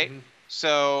 right? Mm-hmm.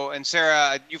 So, and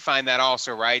Sarah, you find that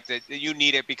also, right? That you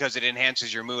need it because it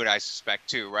enhances your mood, I suspect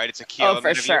too, right? It's a key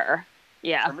element for sure.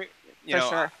 Yeah. For me,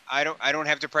 sure. I don't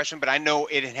have depression, but I know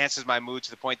it enhances my mood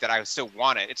to the point that I still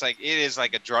want it. It is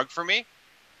like a drug for me,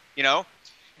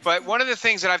 But one of the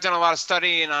things that I've done a lot of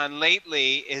studying on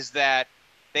lately is that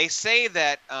they say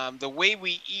that the way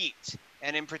we eat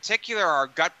and in particular, our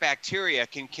gut bacteria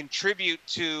can contribute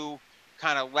to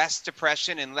kind of less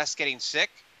depression and less getting sick.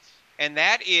 And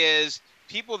that is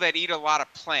people that eat a lot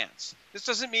of plants. This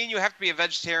doesn't mean you have to be a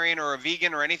vegetarian or a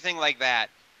vegan or anything like that,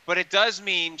 but it does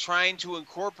mean trying to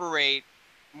incorporate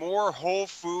more whole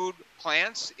food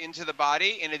plants into the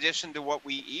body in addition to what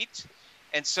we eat.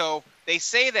 And so they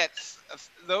say that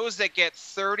those that get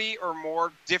 30 or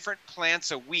more different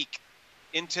plants a week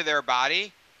into their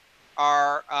body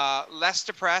are less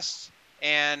depressed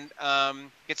and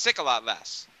get sick a lot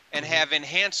less and have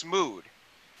enhanced mood,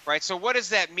 right? So what does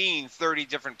that mean, 30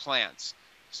 different plants?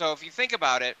 So if you think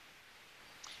about it,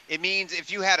 it means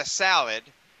if you had a salad,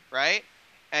 right,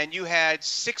 and you had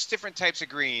 6 different types of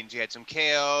greens, you had some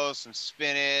kale, some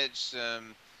spinach,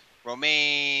 some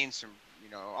romaine, some,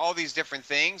 all these different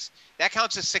things, that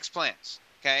counts as 6 plants,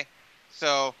 okay?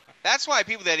 So that's why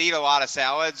people that eat a lot of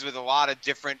salads with a lot of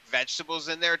different vegetables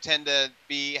in there tend to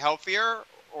be healthier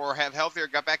or have healthier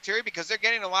gut bacteria, because they're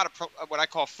getting a lot of what I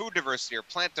call food diversity or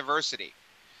plant diversity.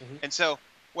 And so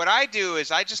what I do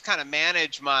is I just kind of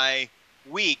manage my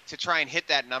week to try and hit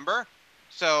that number.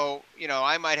 So,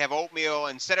 I might have oatmeal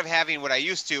instead of having what I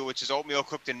used to, which is oatmeal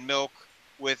cooked in milk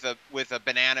with a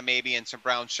banana maybe and some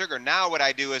brown sugar. Now what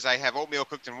I do is I have oatmeal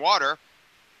cooked in water,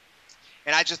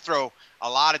 and I just throw a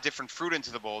lot of different fruit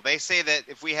into the bowl. They say that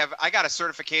I got a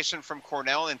certification from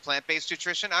Cornell in plant-based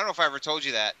nutrition. I don't know if I ever told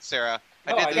you that, Sarah.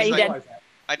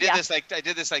 I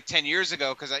did this like 10 years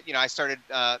ago because I started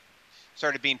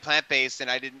being plant-based, and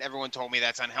everyone told me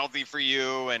that's unhealthy for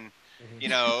you, and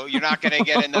you're not going to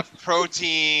get enough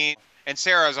protein. And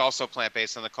Sarah is also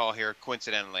plant-based on the call here,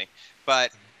 coincidentally.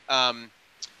 But when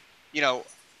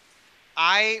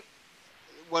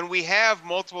we have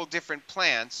multiple different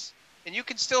plants, and you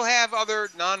can still have other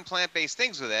non-plant-based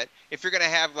things with it. If you're going to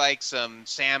have like some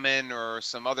salmon or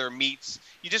some other meats,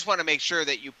 you just want to make sure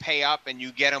that you pay up and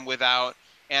you get them without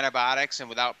antibiotics and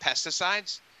without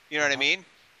pesticides. You know what I mean?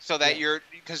 So that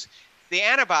because the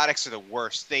antibiotics are the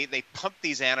worst. They pump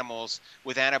these animals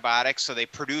with antibiotics so they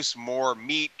produce more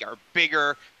meat, are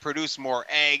bigger, produce more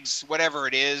eggs, whatever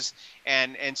it is.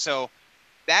 And so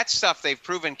that stuff they've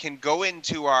proven can go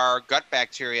into our gut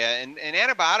bacteria, and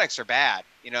antibiotics are bad.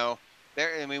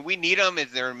 We need them.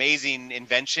 They're an amazing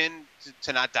invention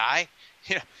to not die.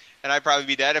 And I'd probably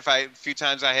be dead a few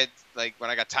times I had, like when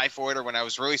I got typhoid or when I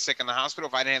was really sick in the hospital,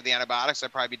 if I didn't have the antibiotics,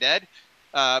 I'd probably be dead.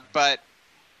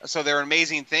 So they're an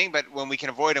amazing thing, but when we can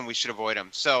avoid them, we should avoid them.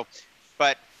 So,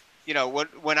 but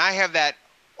when I have that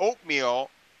oatmeal,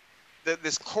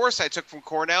 this course I took from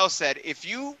Cornell said, if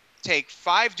you take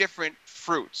 5 different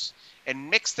fruits and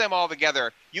mix them all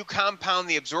together, you compound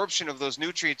the absorption of those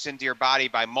nutrients into your body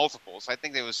by multiples. I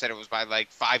think they said it was by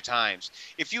like 5 times.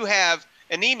 If you have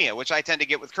anemia, which I tend to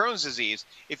get with Crohn's disease,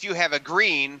 if you have a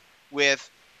green with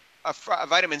a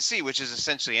vitamin C, which is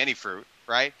essentially any fruit,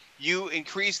 right? You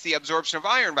increase the absorption of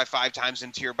iron by 5 times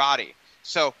into your body.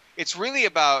 So it's really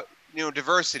about,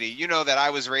 diversity. That I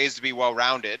was raised to be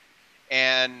well-rounded,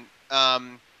 and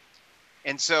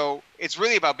so it's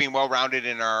really about being well-rounded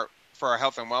for our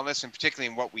health and wellness, and particularly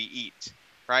in what we eat,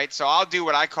 right? So I'll do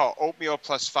what I call oatmeal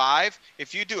plus 5.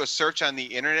 If you do a search on the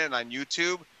internet and on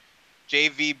YouTube,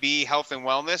 JVB Health and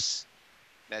Wellness,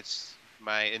 that's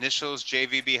my initials,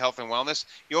 JVB Health and Wellness,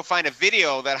 you'll find a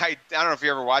video that I don't know if you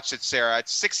ever watched it, Sarah.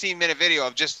 It's a 16-minute video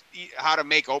of just how to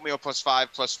make oatmeal plus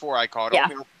 5 plus 4, I call it. Yeah.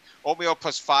 Oatmeal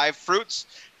plus 5 fruits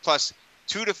plus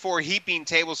 2 to 4 heaping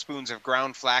tablespoons of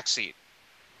ground flaxseed.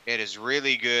 It is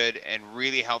really good and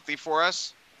really healthy for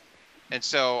us. And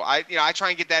so I try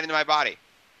and get that into my body.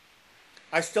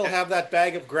 I still have that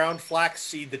bag of ground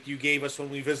flaxseed that you gave us when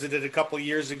we visited a couple of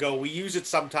years ago. We use it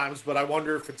sometimes, but I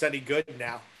wonder if it's any good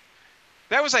now.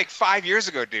 That was like 5 years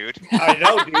ago, dude. I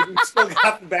know, dude. We still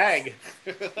got the bag.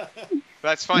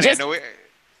 That's funny. I know.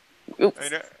 What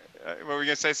were you going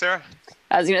to say, Sarah?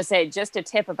 I was going to say, just a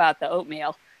tip about the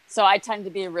oatmeal. So I tend to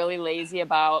be really lazy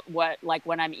about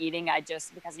when I'm eating,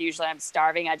 because usually I'm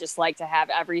starving, I just like to have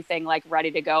everything like ready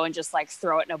to go and just like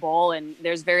throw it in a bowl. And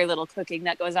there's very little cooking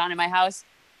that goes on in my house.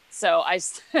 So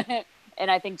and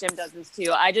I think Jim does this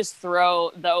too. I just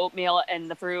throw the oatmeal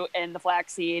and the fruit and the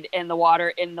flaxseed and the water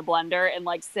in the blender and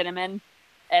like cinnamon,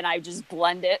 and I just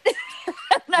blend it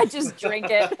and I just drink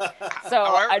it. So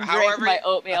I drink my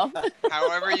oatmeal.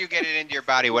 However you get it into your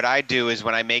body, what I do is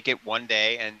when I make it one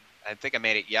day, and I think I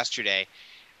made it yesterday,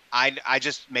 I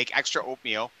just make extra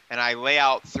oatmeal and I lay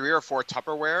out 3 or 4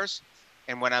 Tupperwares,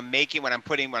 And when I'm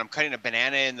cutting a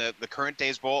banana in the current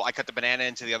day's bowl, I cut the banana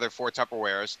into the other 4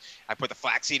 Tupperwares. I put the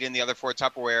flaxseed in the other 4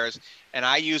 Tupperwares, and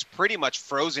I use pretty much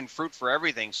frozen fruit for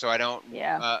everything. So I don't,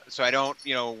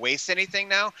 waste anything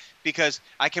now, because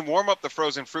I can warm up the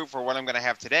frozen fruit for what I'm going to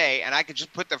have today. And I can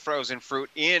just put the frozen fruit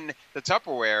in the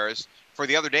Tupperwares for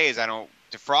the other days. I don't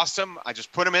defrost them. I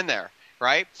just put them in there.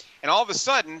 Right. And all of a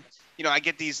sudden, I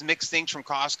get these mixed things from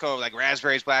Costco, like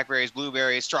raspberries, blackberries,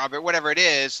 blueberries, strawberry, whatever it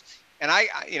is. And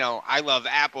I love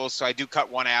apples, so I do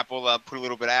cut one apple, put a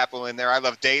little bit of apple in there. I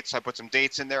love dates, so I put some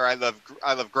dates in there. I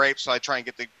love grapes, so I try and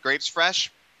get the grapes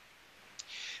fresh.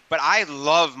 But I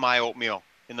love my oatmeal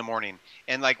in the morning.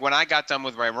 And like when I got done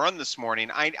with my run this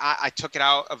morning, I took it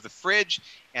out of the fridge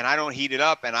and I don't heat it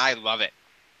up, and I love it.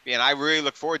 And I really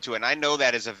look forward to it. And I know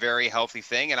that is a very healthy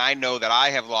thing. And I know that I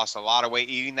have lost a lot of weight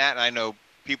eating that. And I know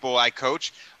people I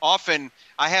coach, often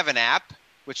I have an app,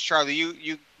 which Charlie,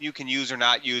 you can use or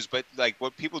not use, but like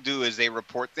what people do is they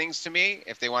report things to me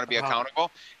if they want to be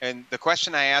accountable. And the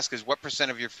question I ask is, what %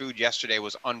 of your food yesterday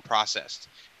was unprocessed?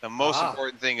 The most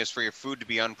important thing is for your food to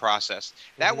be unprocessed.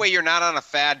 That way you're not on a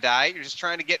fad diet. You're just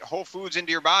trying to get whole foods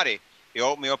into your body. The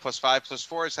oatmeal +5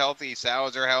 +4 is healthy.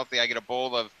 Salads are healthy. I get a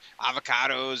bowl of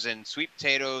avocados and sweet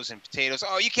potatoes and potatoes.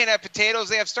 Oh, you can't have potatoes.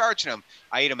 They have starch in them.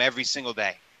 I eat them every single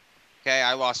day. Okay,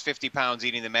 I lost 50 pounds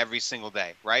eating them every single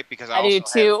day, right? Because I do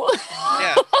too.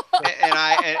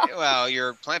 Well,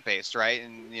 you're plant-based, right?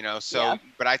 And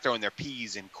but I throw in there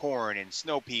peas and corn and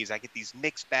snow peas. I get these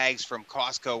mixed bags from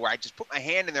Costco where I just put my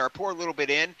hand in there, I pour a little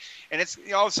bit in, and it's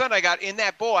all of a sudden I got in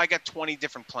that bowl, I got 20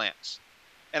 different plants,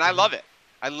 and I love it.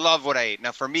 I love what I eat.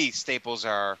 Now, for me, staples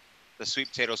are the sweet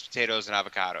potatoes, and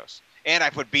avocados, and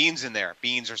I put beans in there.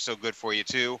 Beans are so good for you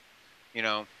too,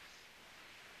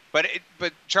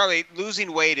 But Charlie,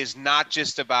 losing weight is not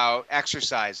just about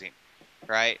exercising,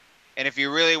 right? And if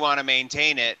you really want to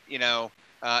maintain it,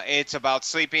 it's about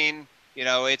sleeping.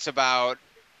 It's about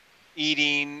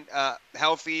eating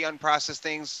healthy, unprocessed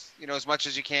things, as much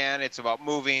as you can. It's about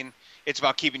moving. It's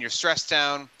about keeping your stress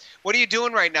down. What are you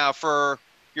doing right now for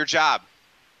your job?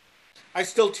 I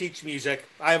still teach music.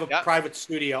 I have a private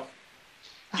studio.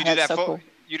 You do that cool.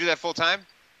 You do that full time?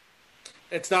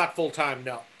 It's not full time,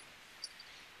 no.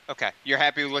 Okay. You're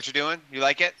happy with what you're doing? You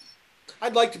like it?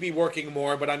 I'd like to be working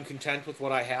more, but I'm content with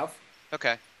what I have.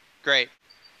 Okay. Great.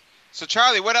 So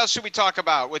Charlie, what else should we talk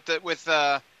about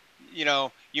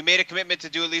you made a commitment to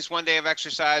do at least one day of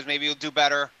exercise. Maybe you'll do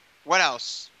better. What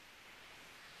else?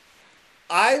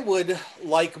 I would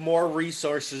like more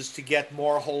resources to get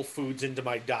more whole foods into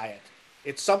my diet.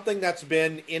 It's something that's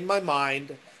been in my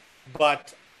mind,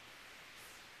 but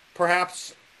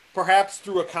perhaps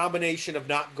through a combination of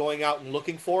not going out and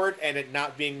looking for it and it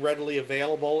not being readily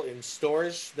available in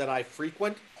stores that I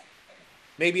frequent,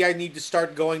 maybe I need to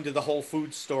start going to the Whole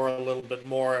Foods store a little bit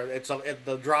more.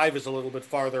 The drive is a little bit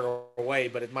farther away,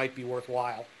 but it might be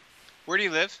worthwhile. Where do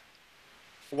you live?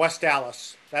 West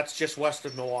Dallas. That's just west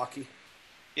of Milwaukee.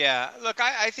 Yeah, look,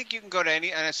 I think you can go to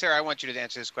any, and Sarah, I want you to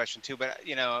answer this question too, but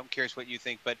I'm curious what you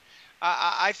think, but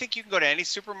I think you can go to any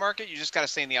supermarket. You just got to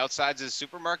stay in the outsides of the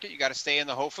supermarket. You got to stay in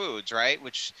the Whole Foods, right?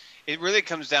 Which it really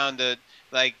comes down to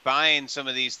like buying some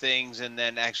of these things and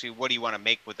then actually what do you want to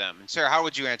make with them? And Sarah, how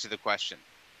would you answer the question?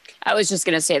 I was just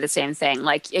going to say the same thing.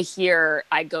 Like here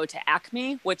I go to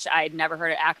Acme, which I'd never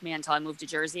heard of Acme until I moved to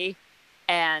Jersey.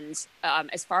 And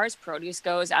as far as produce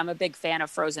goes, I'm a big fan of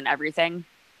frozen everything.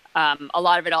 A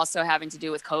lot of it also having to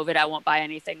do with COVID. I won't buy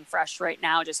anything fresh right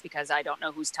now just because I don't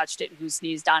know who's touched it and who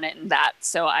sneezed on it and that.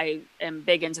 So I am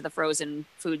big into the frozen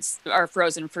foods or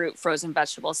frozen fruit, frozen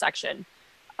vegetable section.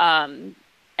 And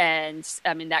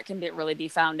I mean, that can really be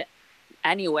found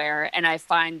anywhere. And I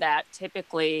find that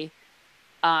typically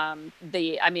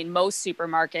most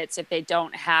supermarkets, if they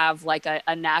don't have like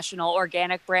a national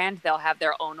organic brand, they'll have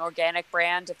their own organic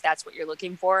brand if that's what you're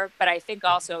looking for. But I think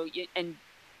also,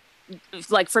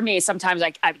 like for me, sometimes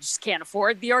I just can't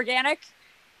afford the organic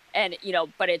and,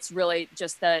 but it's really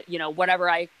just the, whatever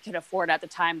I can afford at the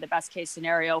time, the best case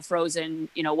scenario, frozen,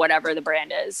 whatever the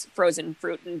brand is, frozen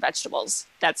fruit and vegetables.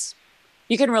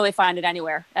 You can really find it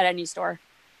anywhere at any store.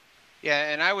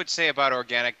 Yeah. And I would say about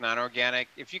organic, non-organic,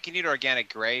 if you can eat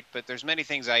organic, great, but there's many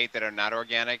things I eat that are not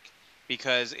organic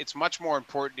because it's much more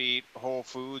important to eat whole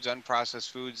foods,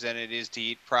 unprocessed foods than it is to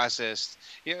eat processed,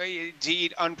 to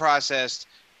eat unprocessed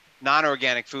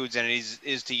non-organic foods than it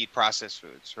is to eat processed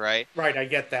foods, right? Right, I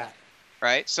get that.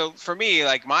 Right, so for me,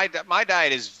 like my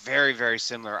diet is very, very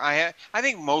similar. I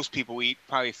think most people eat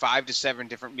probably 5 to 7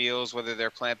 different meals, whether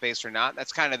they're plant-based or not.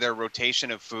 That's kind of their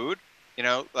rotation of food,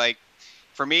 like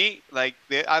for me, like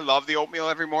I love the oatmeal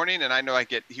every morning, and I know I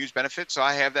get huge benefits. So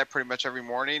I have that pretty much every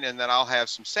morning, and then I'll have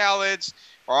some salads,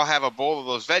 or I'll have a bowl of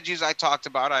those veggies I talked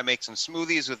about. I make some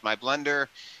smoothies with my blender,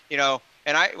 you know.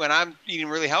 And when I'm eating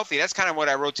really healthy, that's kind of what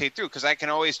I rotate through, because I can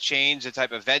always change the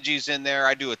type of veggies in there.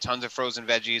 I do a tons of frozen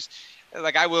veggies.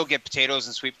 Like I will get potatoes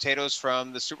and sweet potatoes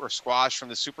from the squash from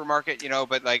the supermarket, you know,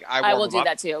 but like I will warm do them up.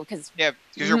 that too, because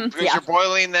you're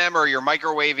boiling them or you're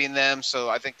microwaving them, so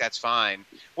I think that's fine.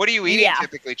 What are you eating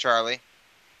typically, Charlie?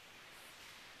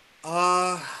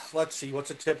 Let's see, what's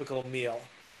a typical meal?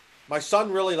 My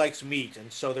son really likes meat,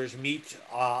 and so there's meat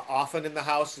often in the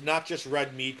house, not just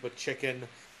red meat, but chicken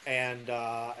and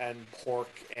pork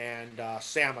and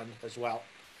salmon as well.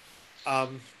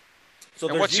 So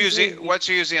and what's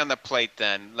usually on the plate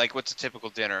then? Like, what's a typical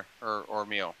dinner or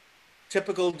meal?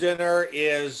 Typical dinner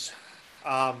is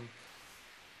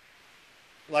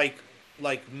like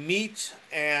meat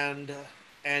and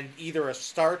either a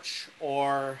starch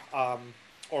or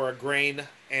a grain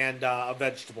and a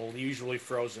vegetable, usually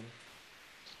frozen.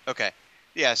 Okay.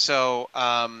 Yeah. So,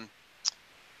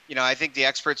 you know, I think the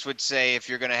experts would say if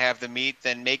you're going to have the meat,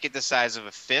 then make it the size of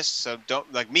a fist. So don't,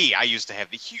 like me, I used to have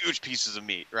the huge pieces of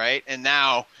meat, right? And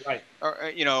now,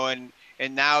 you know, and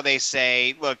now they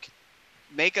say, look,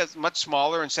 make a much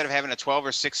smaller. Instead of having a 12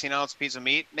 or 16 ounce piece of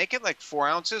meat, make it like 4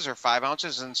 ounces or 5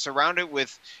 ounces, and surround it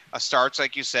with a starch,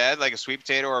 like you said, like a sweet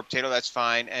potato or a potato. That's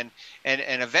fine, and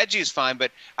a veggie is fine.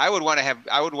 But I would want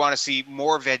to see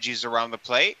more veggies around the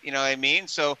plate. You know what I mean?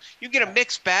 So you get a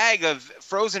mixed bag of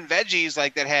frozen veggies,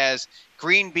 like that has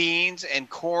green beans and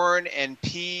corn and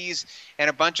peas and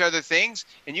a bunch of other things,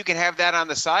 and you can have that on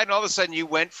the side. And all of a sudden, you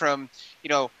went from, you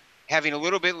know, having a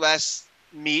little bit less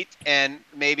meat, and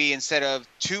maybe instead of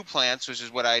 2 plants, which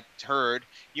is what I heard,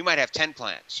 you might have 10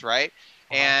 plants, right?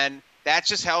 And that's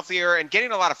just healthier, and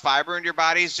getting a lot of fiber into your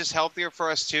body is just healthier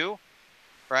for us too,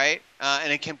 right?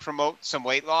 And it can promote some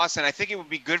weight loss, and I think it would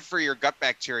be good for your gut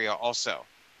bacteria also.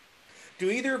 Do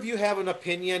either of you have an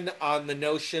opinion on the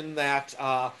notion that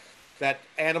that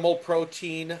animal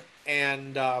protein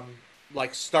and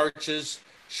like starches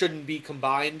shouldn't be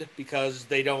combined because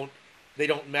they don't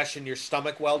mesh in your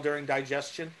stomach well during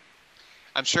digestion?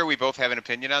 I'm sure we both have an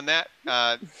opinion on that.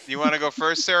 You want to go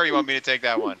first, Sarah, or you want me to take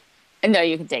that one? No,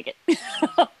 you can take it.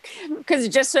 Because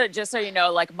just so you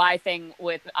know, like my thing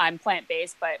with, I'm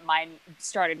plant-based, but mine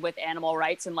started with animal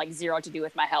rights and like zero to do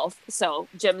with my health. So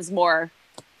Jim's more.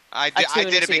 I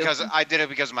did it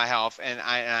because of my health, and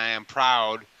I am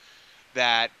proud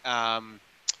that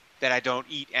that I don't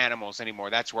eat animals anymore.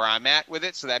 That's where I'm at with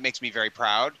it. So that makes me very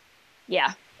proud.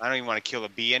 Yeah. I don't even want to kill a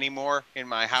bee anymore in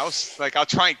my house. Like, I'll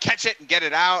try and catch it and get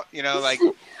it out, you know, like,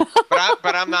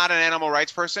 but I'm not an animal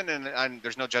rights person, and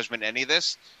there's no judgment in any of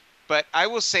this. But I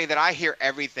will say that I hear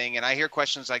everything, and I hear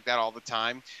questions like that all the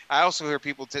time. I also hear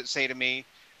people say to me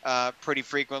pretty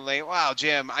frequently, "Wow,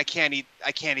 Jim, I can't eat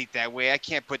that way. I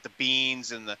can't put the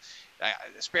beans and the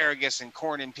asparagus and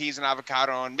corn and peas and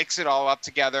avocado and mix it all up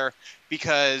together,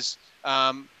 because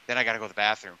then I got to go to the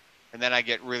bathroom, and then I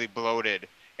get really bloated,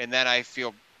 and then I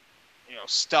feel, you know,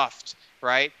 stuffed,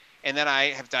 right? And then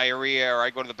I have diarrhea, or I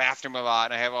go to the bathroom a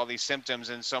lot, and I have all these symptoms,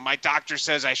 and so my doctor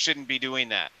says I shouldn't be doing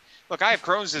that." Look, I have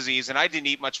Crohn's disease, and I didn't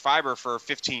eat much fiber for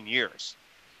 15 years,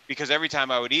 because every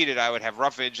time I would eat it, I would have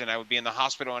roughage, and I would be in the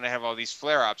hospital, and I have all these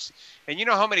flare-ups. And you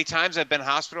know how many times I've been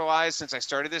hospitalized since I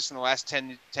started this in the last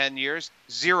 10 years?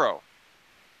 0.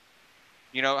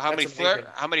 You know how many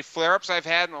flare-ups I've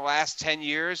had in the last 10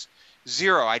 years?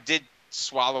 0. I did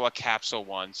swallow a capsule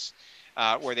once,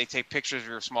 where they take pictures of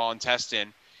your small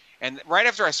intestine. And right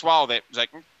after I swallowed it, it was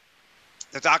like,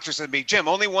 the doctor said to me, "Jim,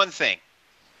 only one thing.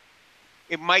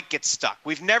 It might get stuck.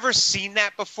 We've never seen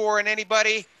that before in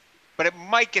anybody, but it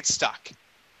might get stuck."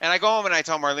 And I go home and I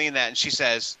tell Marlene that, and she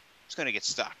says, "It's going to get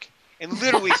stuck." And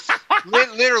literally,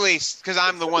 because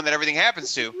I'm the one that everything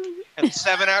happens to. And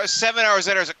 7 hours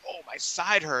later, I was like, "Oh, my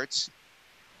side hurts."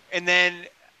 And then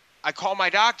I called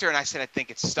my doctor and I said, "I think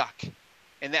it's stuck."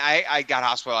 And then I got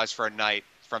hospitalized for a night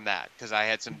from that, because I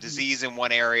had some disease in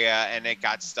one area and it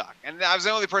got stuck. And I was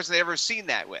the only person they'd ever seen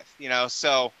that with, you know?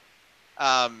 So,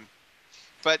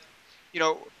 but, you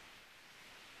know,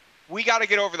 we got to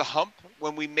get over the hump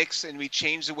when we mix and we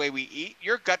change the way we eat.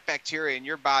 Your gut bacteria in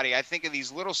your body, I think of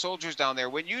these little soldiers down there.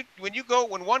 When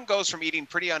one goes from eating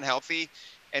pretty unhealthy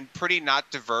and pretty not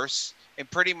diverse and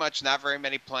pretty much not very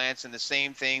many plants and the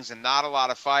same things and not a lot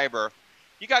of fiber,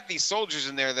 you got these soldiers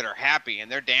in there that are happy and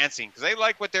they're dancing because they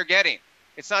like what they're getting.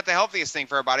 It's not the healthiest thing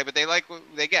for our body, but they like what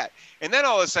they get. And then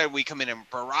all of a sudden we come in and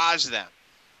barrage them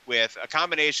with a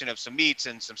combination of some meats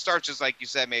and some starches, like you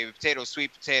said, maybe potato,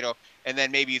 sweet potato, and then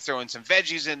maybe you throw in some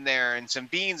veggies in there and some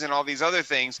beans and all these other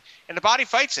things, and the body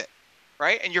fights it,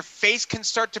 right? And your face can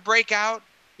start to break out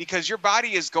because your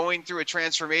body is going through a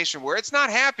transformation where it's not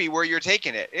happy where you're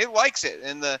taking it. It likes it,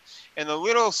 and the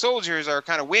little soldiers are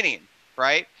kind of winning,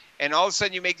 right? And all of a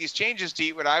sudden you make these changes to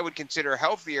eat what I would consider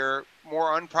healthier,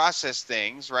 more unprocessed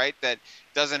things, right? That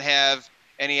doesn't have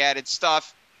any added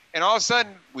stuff. And all of a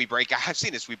sudden we break out. I've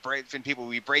seen this. We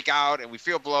break out and we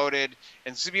feel bloated.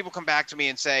 And some people come back to me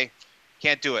and say,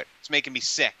 can't do it. It's making me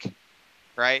sick,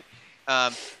 right?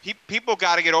 People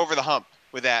got to get over the hump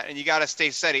with that, and you got to stay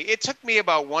steady. It took me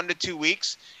about 1 to 2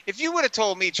 weeks. If you would have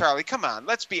told me, Charlie, come on,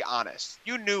 let's be honest.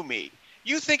 You knew me.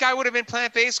 You think I would have been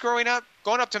plant-based growing up,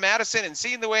 going up to Madison and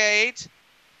seeing the way I ate?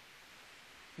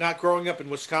 Not growing up in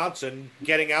Wisconsin,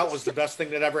 getting out was the best thing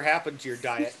that ever happened to your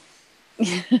diet.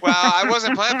 Well, I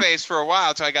wasn't plant-based for a while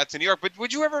until I got to New York. But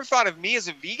would you ever have thought of me as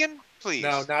a vegan? Please.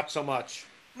 No, not so much.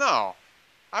 No.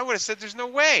 I would have said there's no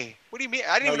way. What do you mean?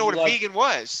 I didn't even know what a vegan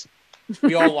was.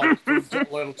 We all liked food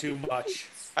a little too much.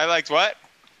 I liked what?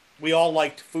 We all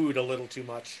liked food a little too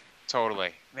much.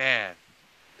 Totally. Man,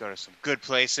 go to some good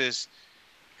places.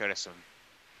 Go to some...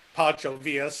 Pancho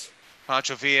Villas.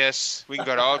 We can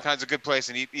go to all kinds of good places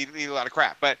and eat a lot of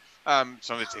crap. But some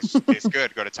of it tastes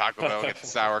good. Go to Taco Bell, get the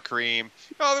sour cream.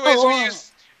 All the ways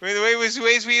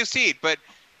we used to eat. But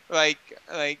like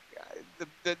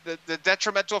the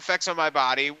detrimental effects on my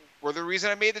body were the reason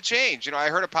I made the change. You know, I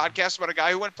heard a podcast about a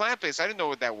guy who went plant-based. I didn't know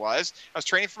what that was. I was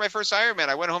training for my first Ironman.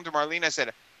 I went home to Marlene. I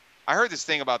said, I heard this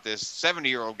thing about this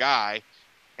 70-year-old guy.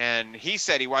 And he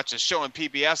said he watched a show on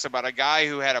PBS about a guy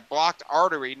who had a blocked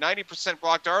artery, 90%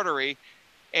 blocked artery,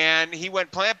 and he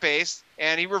went plant-based,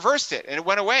 and he reversed it, and it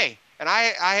went away. And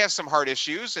I have some heart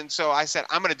issues, and so I said,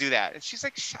 I'm going to do that. And she's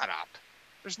like, shut up.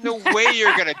 There's no way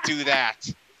you're going to do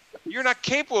that. You're not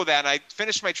capable of that. And I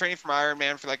finished my training from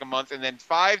Ironman for like a month, and then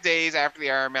 5 days after the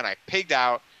Ironman, I pigged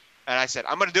out, and I said,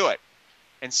 I'm going to do it.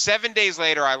 And 7 days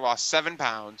later, I lost 7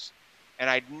 pounds,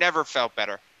 and I'd never felt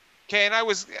better. Okay, and I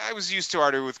was used to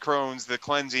already with Crohn's, the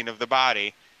cleansing of the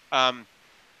body,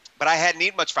 but I hadn't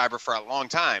eaten much fiber for a long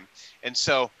time, and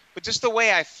so, but just the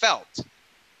way I felt,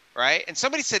 right? And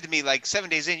somebody said to me like 7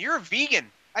 days in, "You're a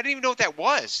vegan." I didn't even know what that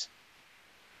was.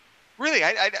 Really,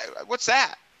 I what's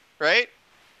that, right?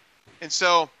 And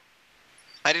so,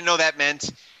 I didn't know that meant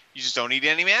you just don't eat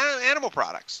any animal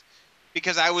products,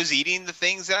 because I was eating the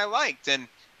things that I liked, and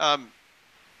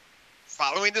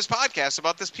following this podcast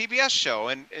about this PBS show,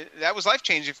 and that was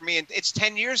life-changing for me. And it's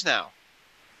 10 years now,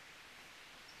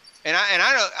 and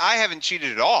I haven't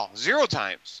cheated at all, 0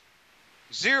 times,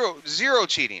 zero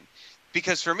cheating,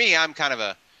 because for me, I'm kind of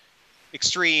a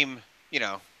extreme,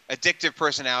 addictive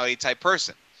personality type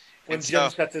person. When Jim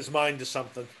sets his mind to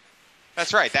something.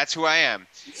 That's right. That's who I am.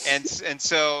 And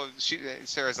so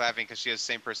Sarah's laughing because she has the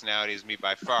same personality as me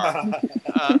by far.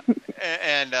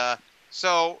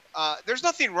 So there's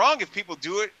nothing wrong if people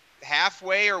do it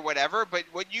halfway or whatever, but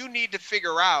what you need to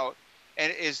figure out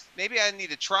is maybe I need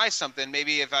to try something.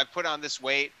 Maybe if I put on this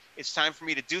weight, it's time for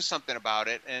me to do something about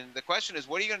it. And the question is,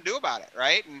 what are you going to do about it,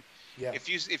 right? And yeah. if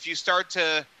you start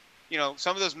to,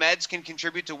 some of those meds can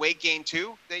contribute to weight gain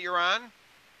too that you're on.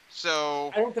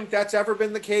 So I don't think that's ever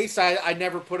been the case. I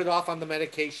never put it off on the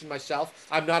medication myself.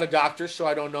 I'm not a doctor, so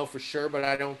I don't know for sure, but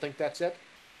I don't think that's it.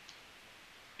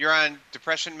 You're on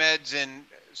depression meds and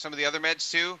some of the other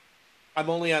meds too? I'm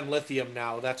only on lithium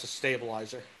now. That's a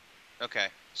stabilizer. Okay.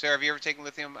 Sarah, have you ever taken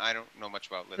lithium? I don't know much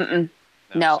about lithium.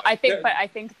 No, so. I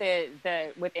think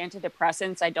the with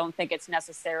antidepressants, I don't think it's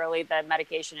necessarily the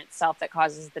medication itself that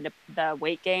causes the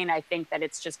weight gain. I think that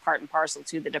it's just part and parcel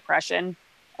to the depression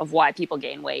of why people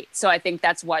gain weight. So I think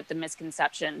that's what the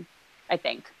misconception, I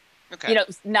think. Okay.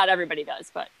 Not everybody does,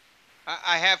 but.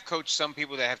 I have coached some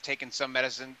people that have taken some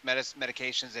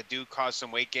medications that do cause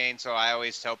some weight gain. So I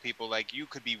always tell people, like, you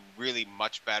could be really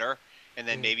much better, and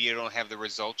then maybe you don't have the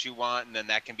results you want, and then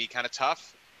that can be kind of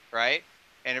tough, right?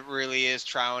 And it really is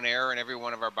trial and error, and every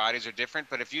one of our bodies are different.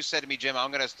 But if you said to me, Jim,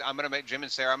 I'm gonna make Jim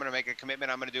and Sarah, I'm gonna make a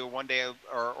commitment. I'm gonna do it 1 day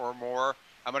or more.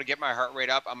 I'm gonna get my heart rate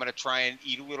up. I'm gonna try and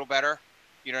eat a little better.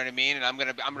 You know what I mean? And I'm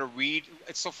gonna read.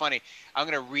 It's so funny. I'm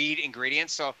gonna read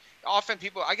ingredients. So often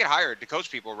I get hired to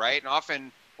coach people, right? And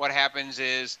often what happens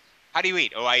is, how do you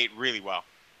eat? Oh, I eat really well.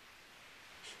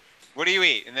 What do you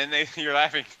eat? And then you're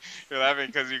laughing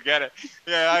because you get it.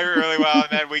 Yeah, I eat really well.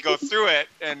 And then we go through it,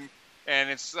 and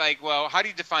it's like, well, how do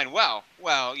you define well?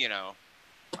 Well,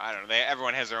 I don't know.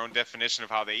 Everyone has their own definition of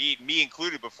how they eat, me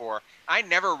included. Before, I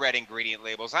never read ingredient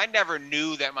labels. I never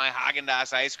knew that my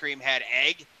Haagen-Dazs ice cream had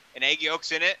egg and egg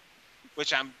yolks in it,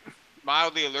 which I'm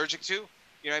mildly allergic to.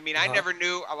 You know what I mean? I never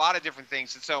knew a lot of different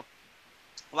things. And so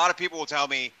a lot of people will tell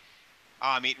me, oh,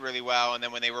 I'm eating really well. And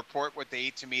then when they report what they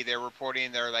eat to me, they're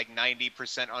reporting they're like 90%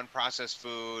 unprocessed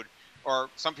food, or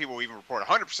some people will even report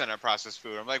 100% unprocessed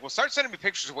food. I'm like, well, start sending me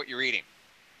pictures of what you're eating,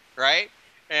 right?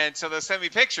 And so they'll send me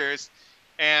pictures.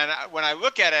 And when I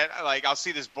look at it, like I'll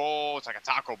see this bowl. It's like a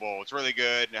taco bowl. It's really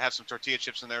good. And it has some tortilla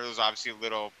chips in there. Those obviously a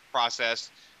little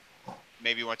processed.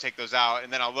 Maybe you want to take those out.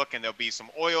 And then I'll look and there'll be some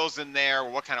oils in there.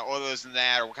 What kind of oil is in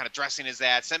that? Or what kind of dressing is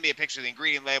that? Send me a picture of the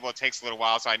ingredient label. It takes a little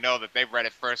while, so I know that they've read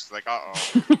it first. Like, uh-oh.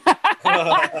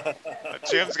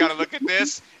 Jim's got to look at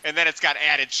this. And then it's got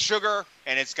added sugar.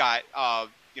 And it's got,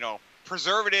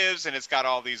 preservatives. And it's got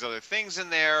all these other things in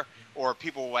there. Or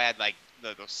people will add, like,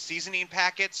 those seasoning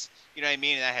packets. You know what I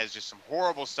mean? And that has just some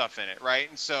horrible stuff in it, right?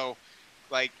 And so,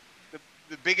 like,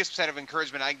 the biggest set of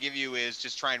encouragement I can give you is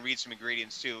just try and read some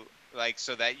ingredients, too. Like,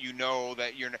 so that you know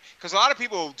that you're, because a lot of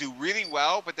people do really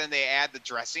well, but then they add the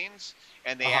dressings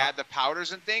and they add the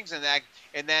powders and things, and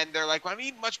then they're like, well, I'm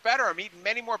eating much better. I'm eating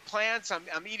many more plants.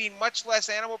 I'm eating much less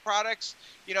animal products.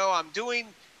 You know, I'm doing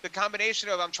the combination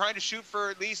of, I'm trying to shoot for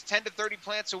at least 10 to 30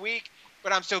 plants a week,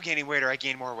 but I'm still gaining weight, or I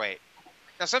gain more weight.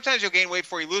 Now, sometimes you'll gain weight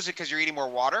before you lose it because you're eating more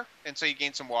water, and so you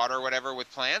gain some water or whatever with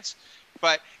plants.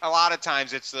 But a lot of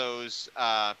times it's those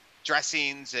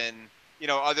dressings and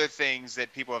other things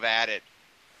that people have added.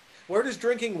 Where does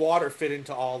drinking water fit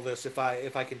into all this, if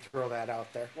I can throw that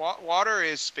out there? Water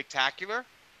is spectacular.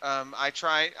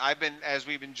 As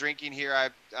we've been drinking here,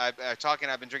 I've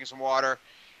been drinking some water,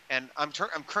 and I'm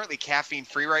currently caffeine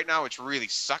free right now, which really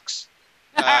sucks.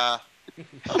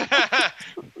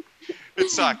 It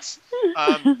sucks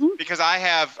because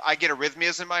I get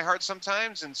arrhythmias in my heart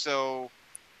sometimes, and so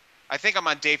I think I'm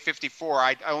on day 54.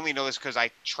 I only know this because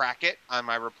I track it on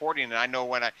my reporting, and I know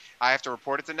when I have to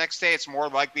report it the next day. It's more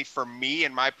likely for me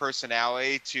and my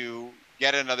personality to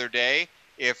get another day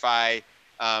if I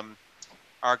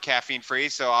are caffeine free.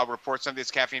 So I'll report something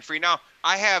that's caffeine free. Now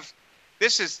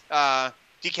this is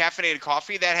decaffeinated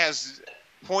coffee that has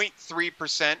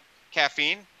 0.3%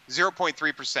 caffeine,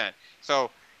 0.3%. So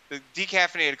the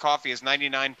decaffeinated coffee is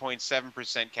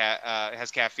 99.7%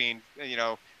 has caffeine.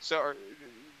 So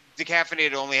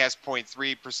decaffeinated only has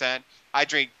 0.3%. I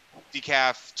drink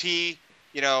decaf tea,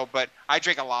 but I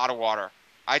drink a lot of water.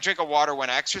 I drink a water when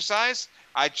I exercise.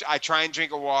 I try and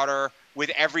drink a water with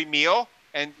every meal.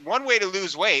 And one way to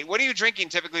lose weight, what are you drinking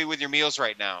typically with your meals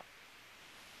right now?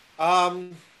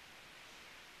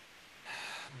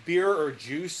 Beer or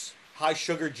juice, high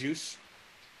sugar juice.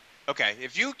 Okay,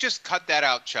 if you just cut that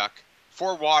out, Chuck,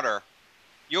 for water,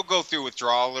 you'll go through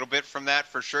withdrawal a little bit from that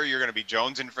for sure. You're going to be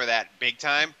jonesing for that big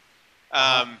time.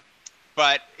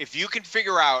 But if you can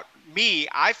figure out,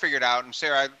 I figured out, and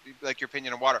Sarah, I like your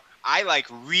opinion on water. I like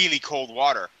really cold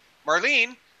water.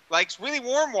 Marlene likes really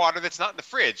warm water that's not in the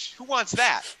fridge. Who wants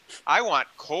that? I want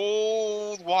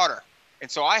cold water. And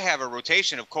so I have a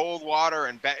rotation of cold water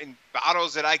and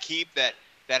bottles that I keep that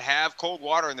have cold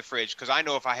water in the fridge, because I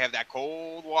know if I have that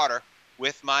cold water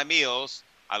with my meals,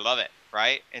 I love it,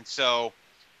 right? And so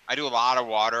I do a lot of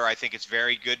water. I think it's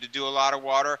very good to do a lot of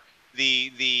water.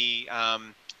 The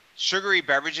sugary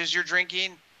beverages you're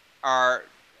drinking are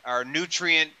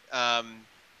nutrient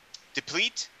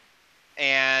deplete,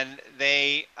 and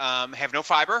they have no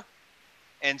fiber,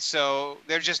 and so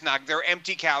they're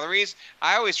empty calories.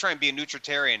 I always try and be a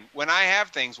nutritarian. When I have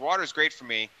things, water is great for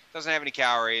me. Doesn't have any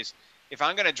calories. If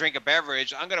I'm going to drink a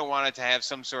beverage, I'm going to want it to have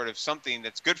some sort of something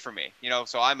that's good for me.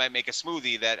 So I might make a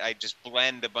smoothie that I just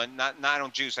blend a bunch. I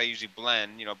don't juice. I usually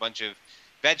blend, a bunch of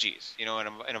veggies, in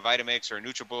a Vitamix or a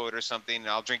NutriBullet or something, and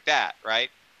I'll drink that, right?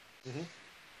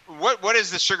 Mm-hmm. What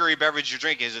is the sugary beverage you're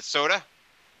drinking? Is it soda?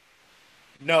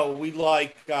 No, we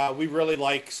really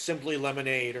like Simply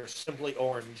Lemonade or Simply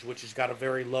Orange, which has got a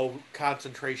very low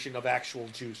concentration of actual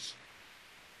juice.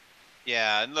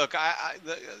 Yeah, and look,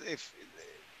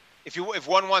 if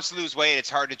one wants to lose weight, it's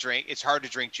hard to drink. It's hard to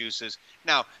drink juices.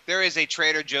 Now, there is a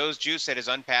Trader Joe's juice that is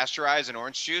unpasteurized, an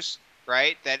orange juice,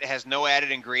 right? That has no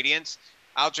added ingredients.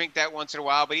 I'll drink that once in a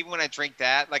while, but even when I drink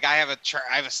that, like I have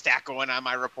a stack going on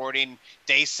my reporting,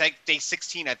 day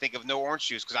 16, I think, of no orange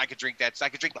juice, because I could drink that. So I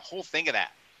could drink the whole thing of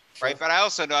that, sure. Right? But I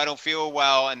also know I don't feel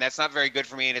well, and that's not very good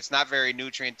for me, and it's not very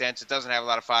nutrient dense. It doesn't have a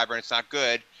lot of fiber, and it's not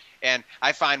good. And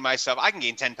I find myself, I can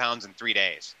gain 10 pounds in 3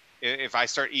 days if I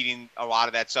start eating a lot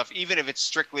of that stuff, even if it's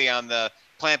strictly on the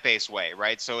plant-based way,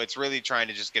 right? So it's really trying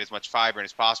to just get as much fiber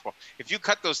as possible. If you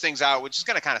cut those things out, which is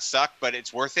going to kind of suck, but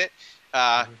it's worth it.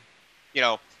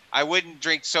 I wouldn't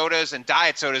drink sodas, and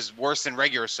diet soda is worse than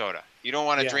regular soda. You don't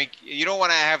want to you don't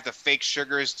want to have the fake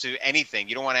sugars to anything.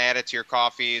 You don't want to add it to your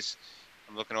coffees.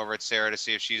 I'm looking over at Sarah to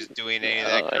see if she's doing any of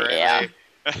that currently.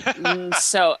 I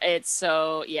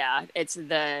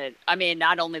mean,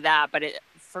 not only that, but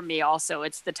for me also,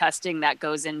 it's the testing that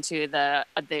goes into the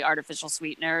artificial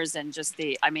sweeteners and just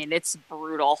it's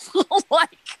brutal.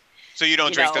 Like, so you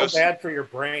don't drink those? So bad for your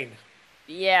brain.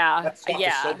 Yeah. That stuff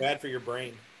is so bad for your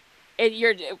brain.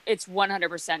 It's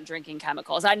 100% drinking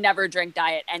chemicals. I never drink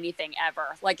diet anything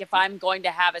ever. Like if I'm going to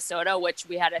have a soda, which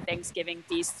we had a Thanksgiving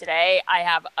feast today, I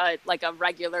have a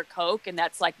regular Coke, and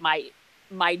that's like my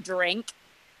drink.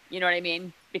 You know what I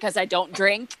mean? Because I don't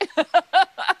drink.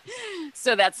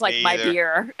 So that's like my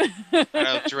beer. I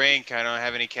don't drink. I don't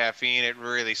have any caffeine. It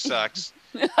really sucks.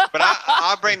 But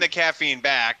I'll bring the caffeine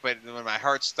back. But when my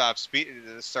heart starts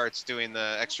doing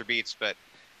the extra beats. But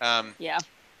yeah.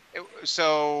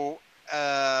 So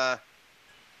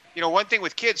one thing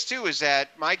with kids too is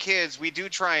that my kids, we do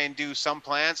try and do some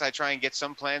plants. I try and get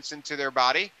some plants into their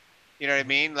body. You know what I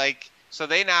mean? Like, so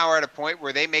they now are at a point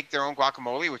where they make their own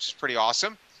guacamole, which is pretty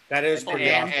awesome. That is pretty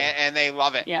awesome. And they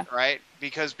love it, yeah. Right?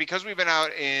 Because we've been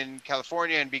out in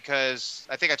California, and because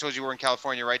I think I told you we're in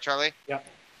California, right, Charlie? Yeah.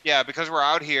 Yeah, because we're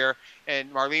out here,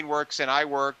 and Marlene works and I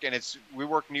work, and we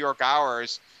work New York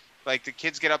hours. Like the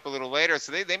kids get up a little later,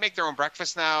 so they make their own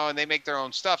breakfast now, and they make their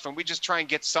own stuff, and we just try and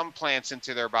get some plants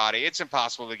into their body. It's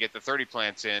impossible to get the 30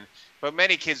 plants in, but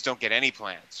many kids don't get any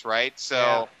plants, right?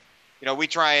 So, we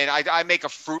try and I make a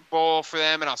fruit bowl for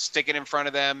them, and I'll stick it in front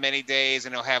of them many days,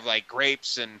 and it'll have like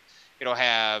grapes, and it'll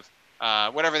have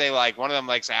whatever they like. One of them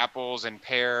likes apples and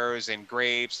pears and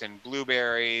grapes and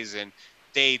blueberries and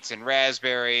dates and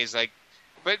raspberries.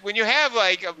 But when you have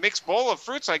like a mixed bowl of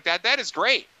fruits like that, that is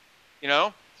great,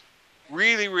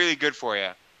 Really, really good for you.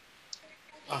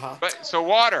 But so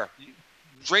water,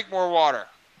 drink more water.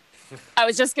 I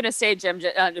was just going to say, Jim,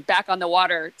 back on the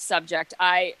water subject,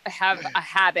 I have a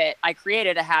habit. I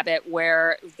created a habit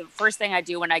where the first thing I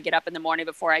do when I get up in the morning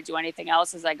before I do anything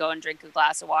else is I go and drink a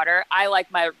glass of water. I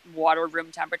like my water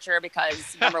room temperature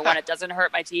because number one, it doesn't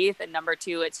hurt my teeth. And number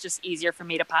two, it's just easier for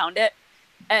me to pound it.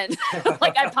 And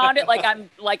I pound it like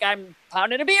I'm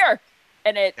pounding a beer.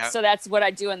 And so that's what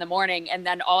I do in the morning. And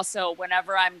then also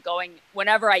whenever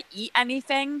I eat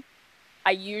anything,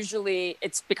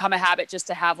 it's become a habit just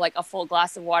to have like a full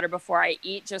glass of water before I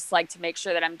eat, just like to make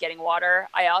sure that I'm getting water.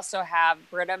 I also have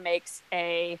Brita makes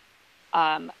a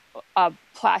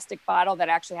plastic bottle that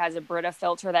actually has a Brita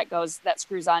filter that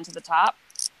screws onto the top.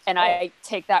 And I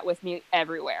take that with me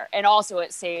everywhere. And also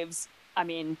it saves,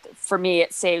 for me,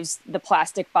 it saves the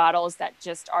plastic bottles that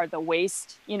just are the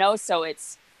waste, so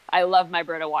I love my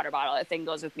Brita water bottle. That thing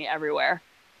goes with me everywhere.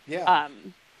 Yeah.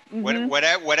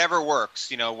 Whatever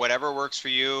works, whatever works for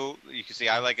you. You can see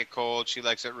I like it cold. She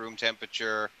likes it room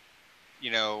temperature.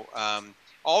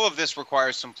 All of this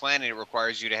requires some planning. It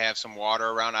requires you to have some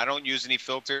water around. I don't use any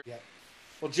filter. Yeah.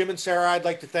 Well, Jim and Sarah, I'd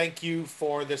like to thank you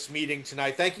for this meeting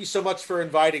tonight. Thank you so much for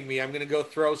inviting me. I'm going to go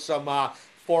throw some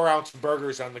 4-ounce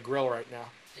burgers on the grill right now.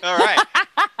 All right.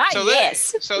 So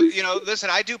yes. Listen,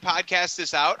 I do podcast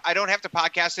this out. I don't have to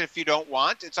podcast it if you don't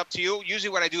want. It's up to you.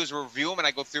 Usually what I do is review them and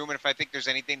I go through them. And if I think there's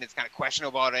anything that's kind of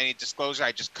questionable or any disclosure,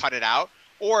 I just cut it out.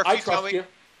 Or if I you tell me,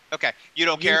 okay, you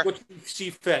don't care. What you see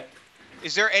fit.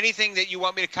 Is there anything that you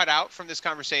want me to cut out from this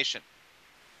conversation?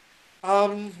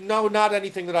 No, not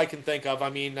anything that I can think of.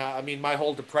 My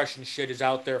whole depression shit is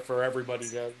out there for everybody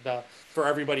for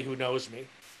everybody who knows me.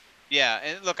 Yeah,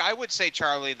 and look, I would say,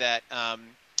 Charlie, that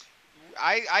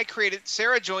I created.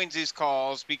 Sarah joins these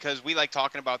calls because we like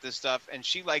talking about this stuff, and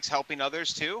she likes helping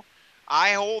others too.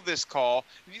 I hold this call.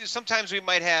 Sometimes we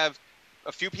might have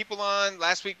a few people on.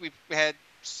 Last week we had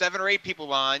 7 or 8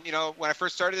 people on. When I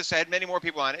first started this, I had many more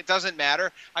people on. It doesn't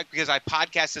matter because I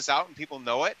podcast this out and people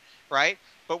know it, right?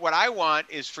 But what I want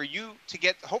is for you to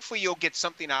get. Hopefully, you'll get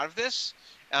something out of this.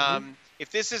 If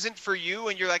this isn't for you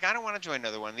and you're like, I don't want to join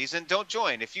another one of these, then don't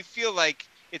join. If you feel like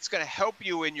it's going to help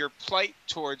you in your plight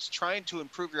towards trying to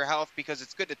improve your health, because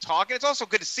it's good to talk. And it's also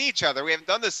good to see each other. We haven't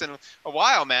done this in a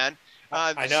while, man.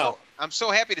 I know. So I'm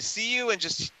so happy to see you and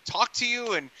just talk to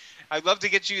you. And I'd love to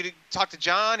get you to talk to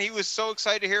John. He was so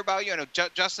excited to hear about you. I know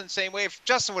Justin, same way. If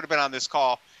Justin would have been on this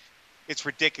call, it's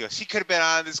ridiculous. He could have been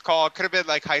on this call. It could have been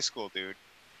like high school, dude.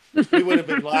 We would have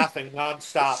been laughing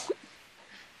nonstop.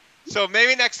 So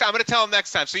maybe next time, I'm going to tell him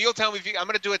next time. So you'll tell me I'm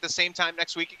going to do it at the same time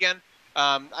next week again.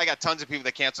 I got tons of people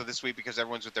that cancel this week because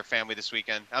everyone's with their family this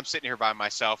weekend. I'm sitting here by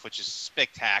myself, which is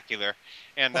spectacular.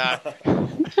 And the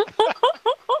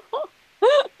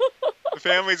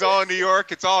family's all in New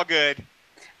York. It's all good.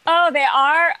 Oh, they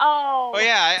are? Oh. Oh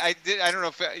yeah, I did. I don't know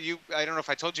if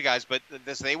I told you guys, but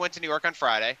they went to New York on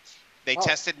Friday. They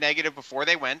tested negative before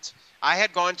they went. I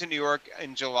had gone to New York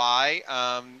in July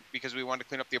because we wanted to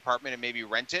clean up the apartment and maybe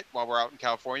rent it while we're out in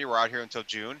California. We're out here until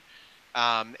June.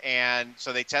 And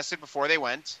so they tested before they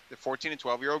went, the 14 and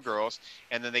 12-year-old girls.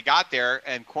 And then they got there,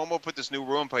 and Cuomo put this new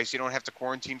rule in place. You don't have to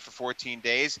quarantine for 14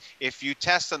 days. If you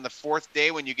test on the 4th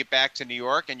day when you get back to New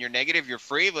York and you're negative, you're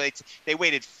free. They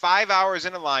waited 5 hours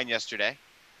in a line yesterday,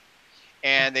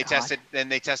 and they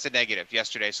tested negative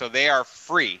yesterday. So they are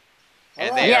free,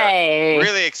 and they are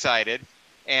really excited.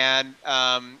 And,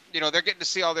 they're getting to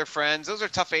see all their friends. Those are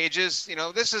tough ages.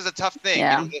 This is a tough thing.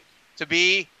 Yeah. To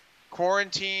be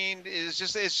quarantined it's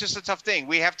just a tough thing.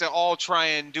 We have to all try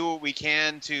and do what we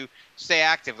can to stay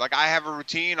active. Like, I have a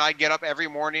routine. I get up every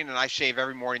morning and I shave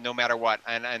every morning no matter what.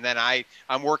 And then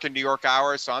I'm working New York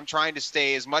hours. So I'm trying to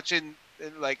stay as much in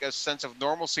like a sense of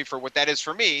normalcy for what that is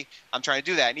for me. I'm trying to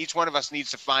do that. And each one of us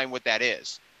needs to find what that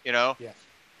is. Yeah.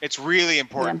 It's really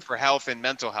important for health and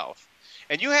mental health.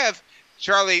 And you have,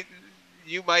 Charlie,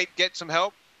 you might get some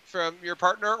help from your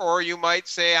partner, or you might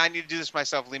say, I need to do this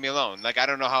myself, leave me alone. Like, I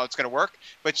don't know how it's going to work,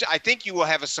 but I think you will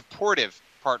have a supportive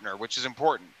partner, which is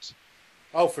important.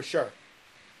 Oh, for sure.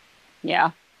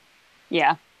 Yeah.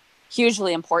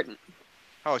 Hugely important.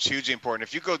 Oh, it's hugely important.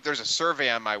 If you go, there's a survey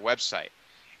on my website,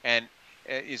 and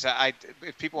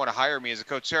if people want to hire me as a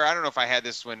coach, Sarah, I don't know if I had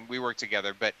this when we worked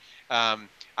together, but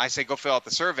I say, go fill out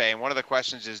the survey. And one of the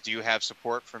questions is, do you have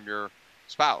support from your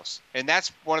spouse? And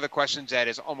that's one of the questions that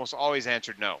is almost always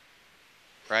answered no.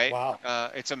 Right? Wow.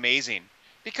 It's amazing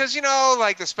because,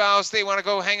 like the spouse, they want to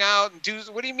go hang out and do,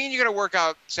 what do you mean you're going to work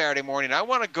out Saturday morning? I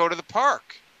want to go to the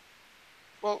park.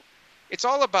 Well, it's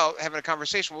all about having a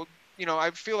conversation. Well,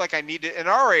 I feel like I need to, in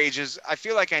our ages, I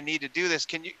feel like I need to do this.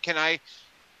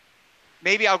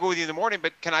 Maybe I'll go with you in the morning,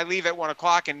 but can I leave at 1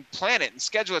 o'clock and plan it and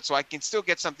schedule it so I can still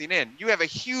get something in? You have a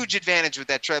huge advantage with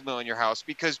that treadmill in your house,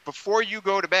 because before you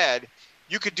go to bed,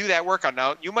 you could do that workout.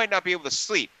 Now, you might not be able to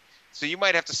sleep, so you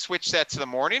might have to switch that to the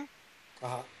morning.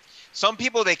 Uh-huh. Some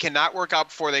people, they cannot work out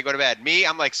before they go to bed. Me,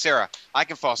 I'm like Sarah. I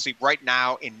can fall asleep right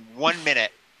now in 1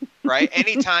 minute, right?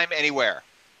 Anytime, anywhere.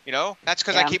 That's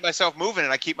because I keep myself moving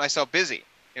and I keep myself busy.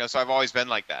 So I've always been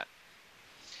like that.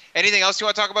 Anything else you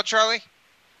want to talk about, Charlie?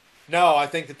 No, I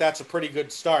think that's a pretty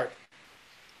good start.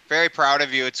 Very proud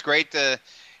of you. It's great to,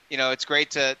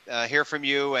 hear from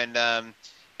you, and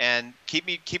keep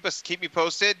me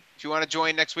posted. If you want to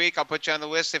join next week, I'll put you on the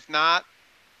list. If not,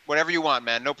 whatever you want,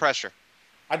 man. No pressure.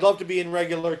 I'd love to be in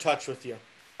regular touch with you.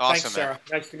 Awesome, Thanks, Sarah. Man.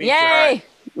 Nice to meet you. Yay!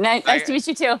 Nice to meet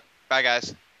you too. Bye,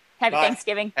 guys. Happy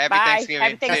Thanksgiving. Happy Bye. Thanksgiving.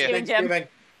 Happy Thanksgiving, Jim.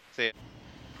 See you.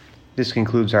 This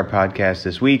concludes our podcast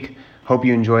this week. Hope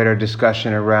you enjoyed our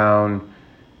discussion around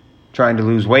trying to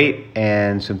lose weight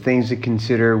and some things to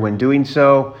consider when doing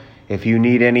so. If you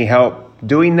need any help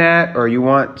doing that, or you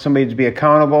want somebody to be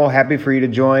accountable, happy for you to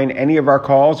join any of our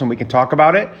calls and we can talk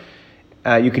about it.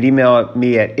 You can email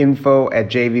me at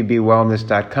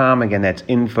info@jvbwellness.com. Again, that's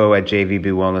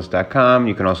info@jvbwellness.com.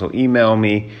 You can also email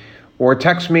me or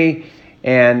text me.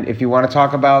 And if you want to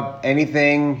talk about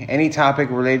anything, any topic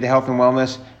related to health and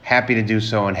wellness, happy to do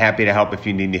so and happy to help if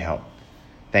you need any help.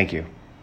 Thank you.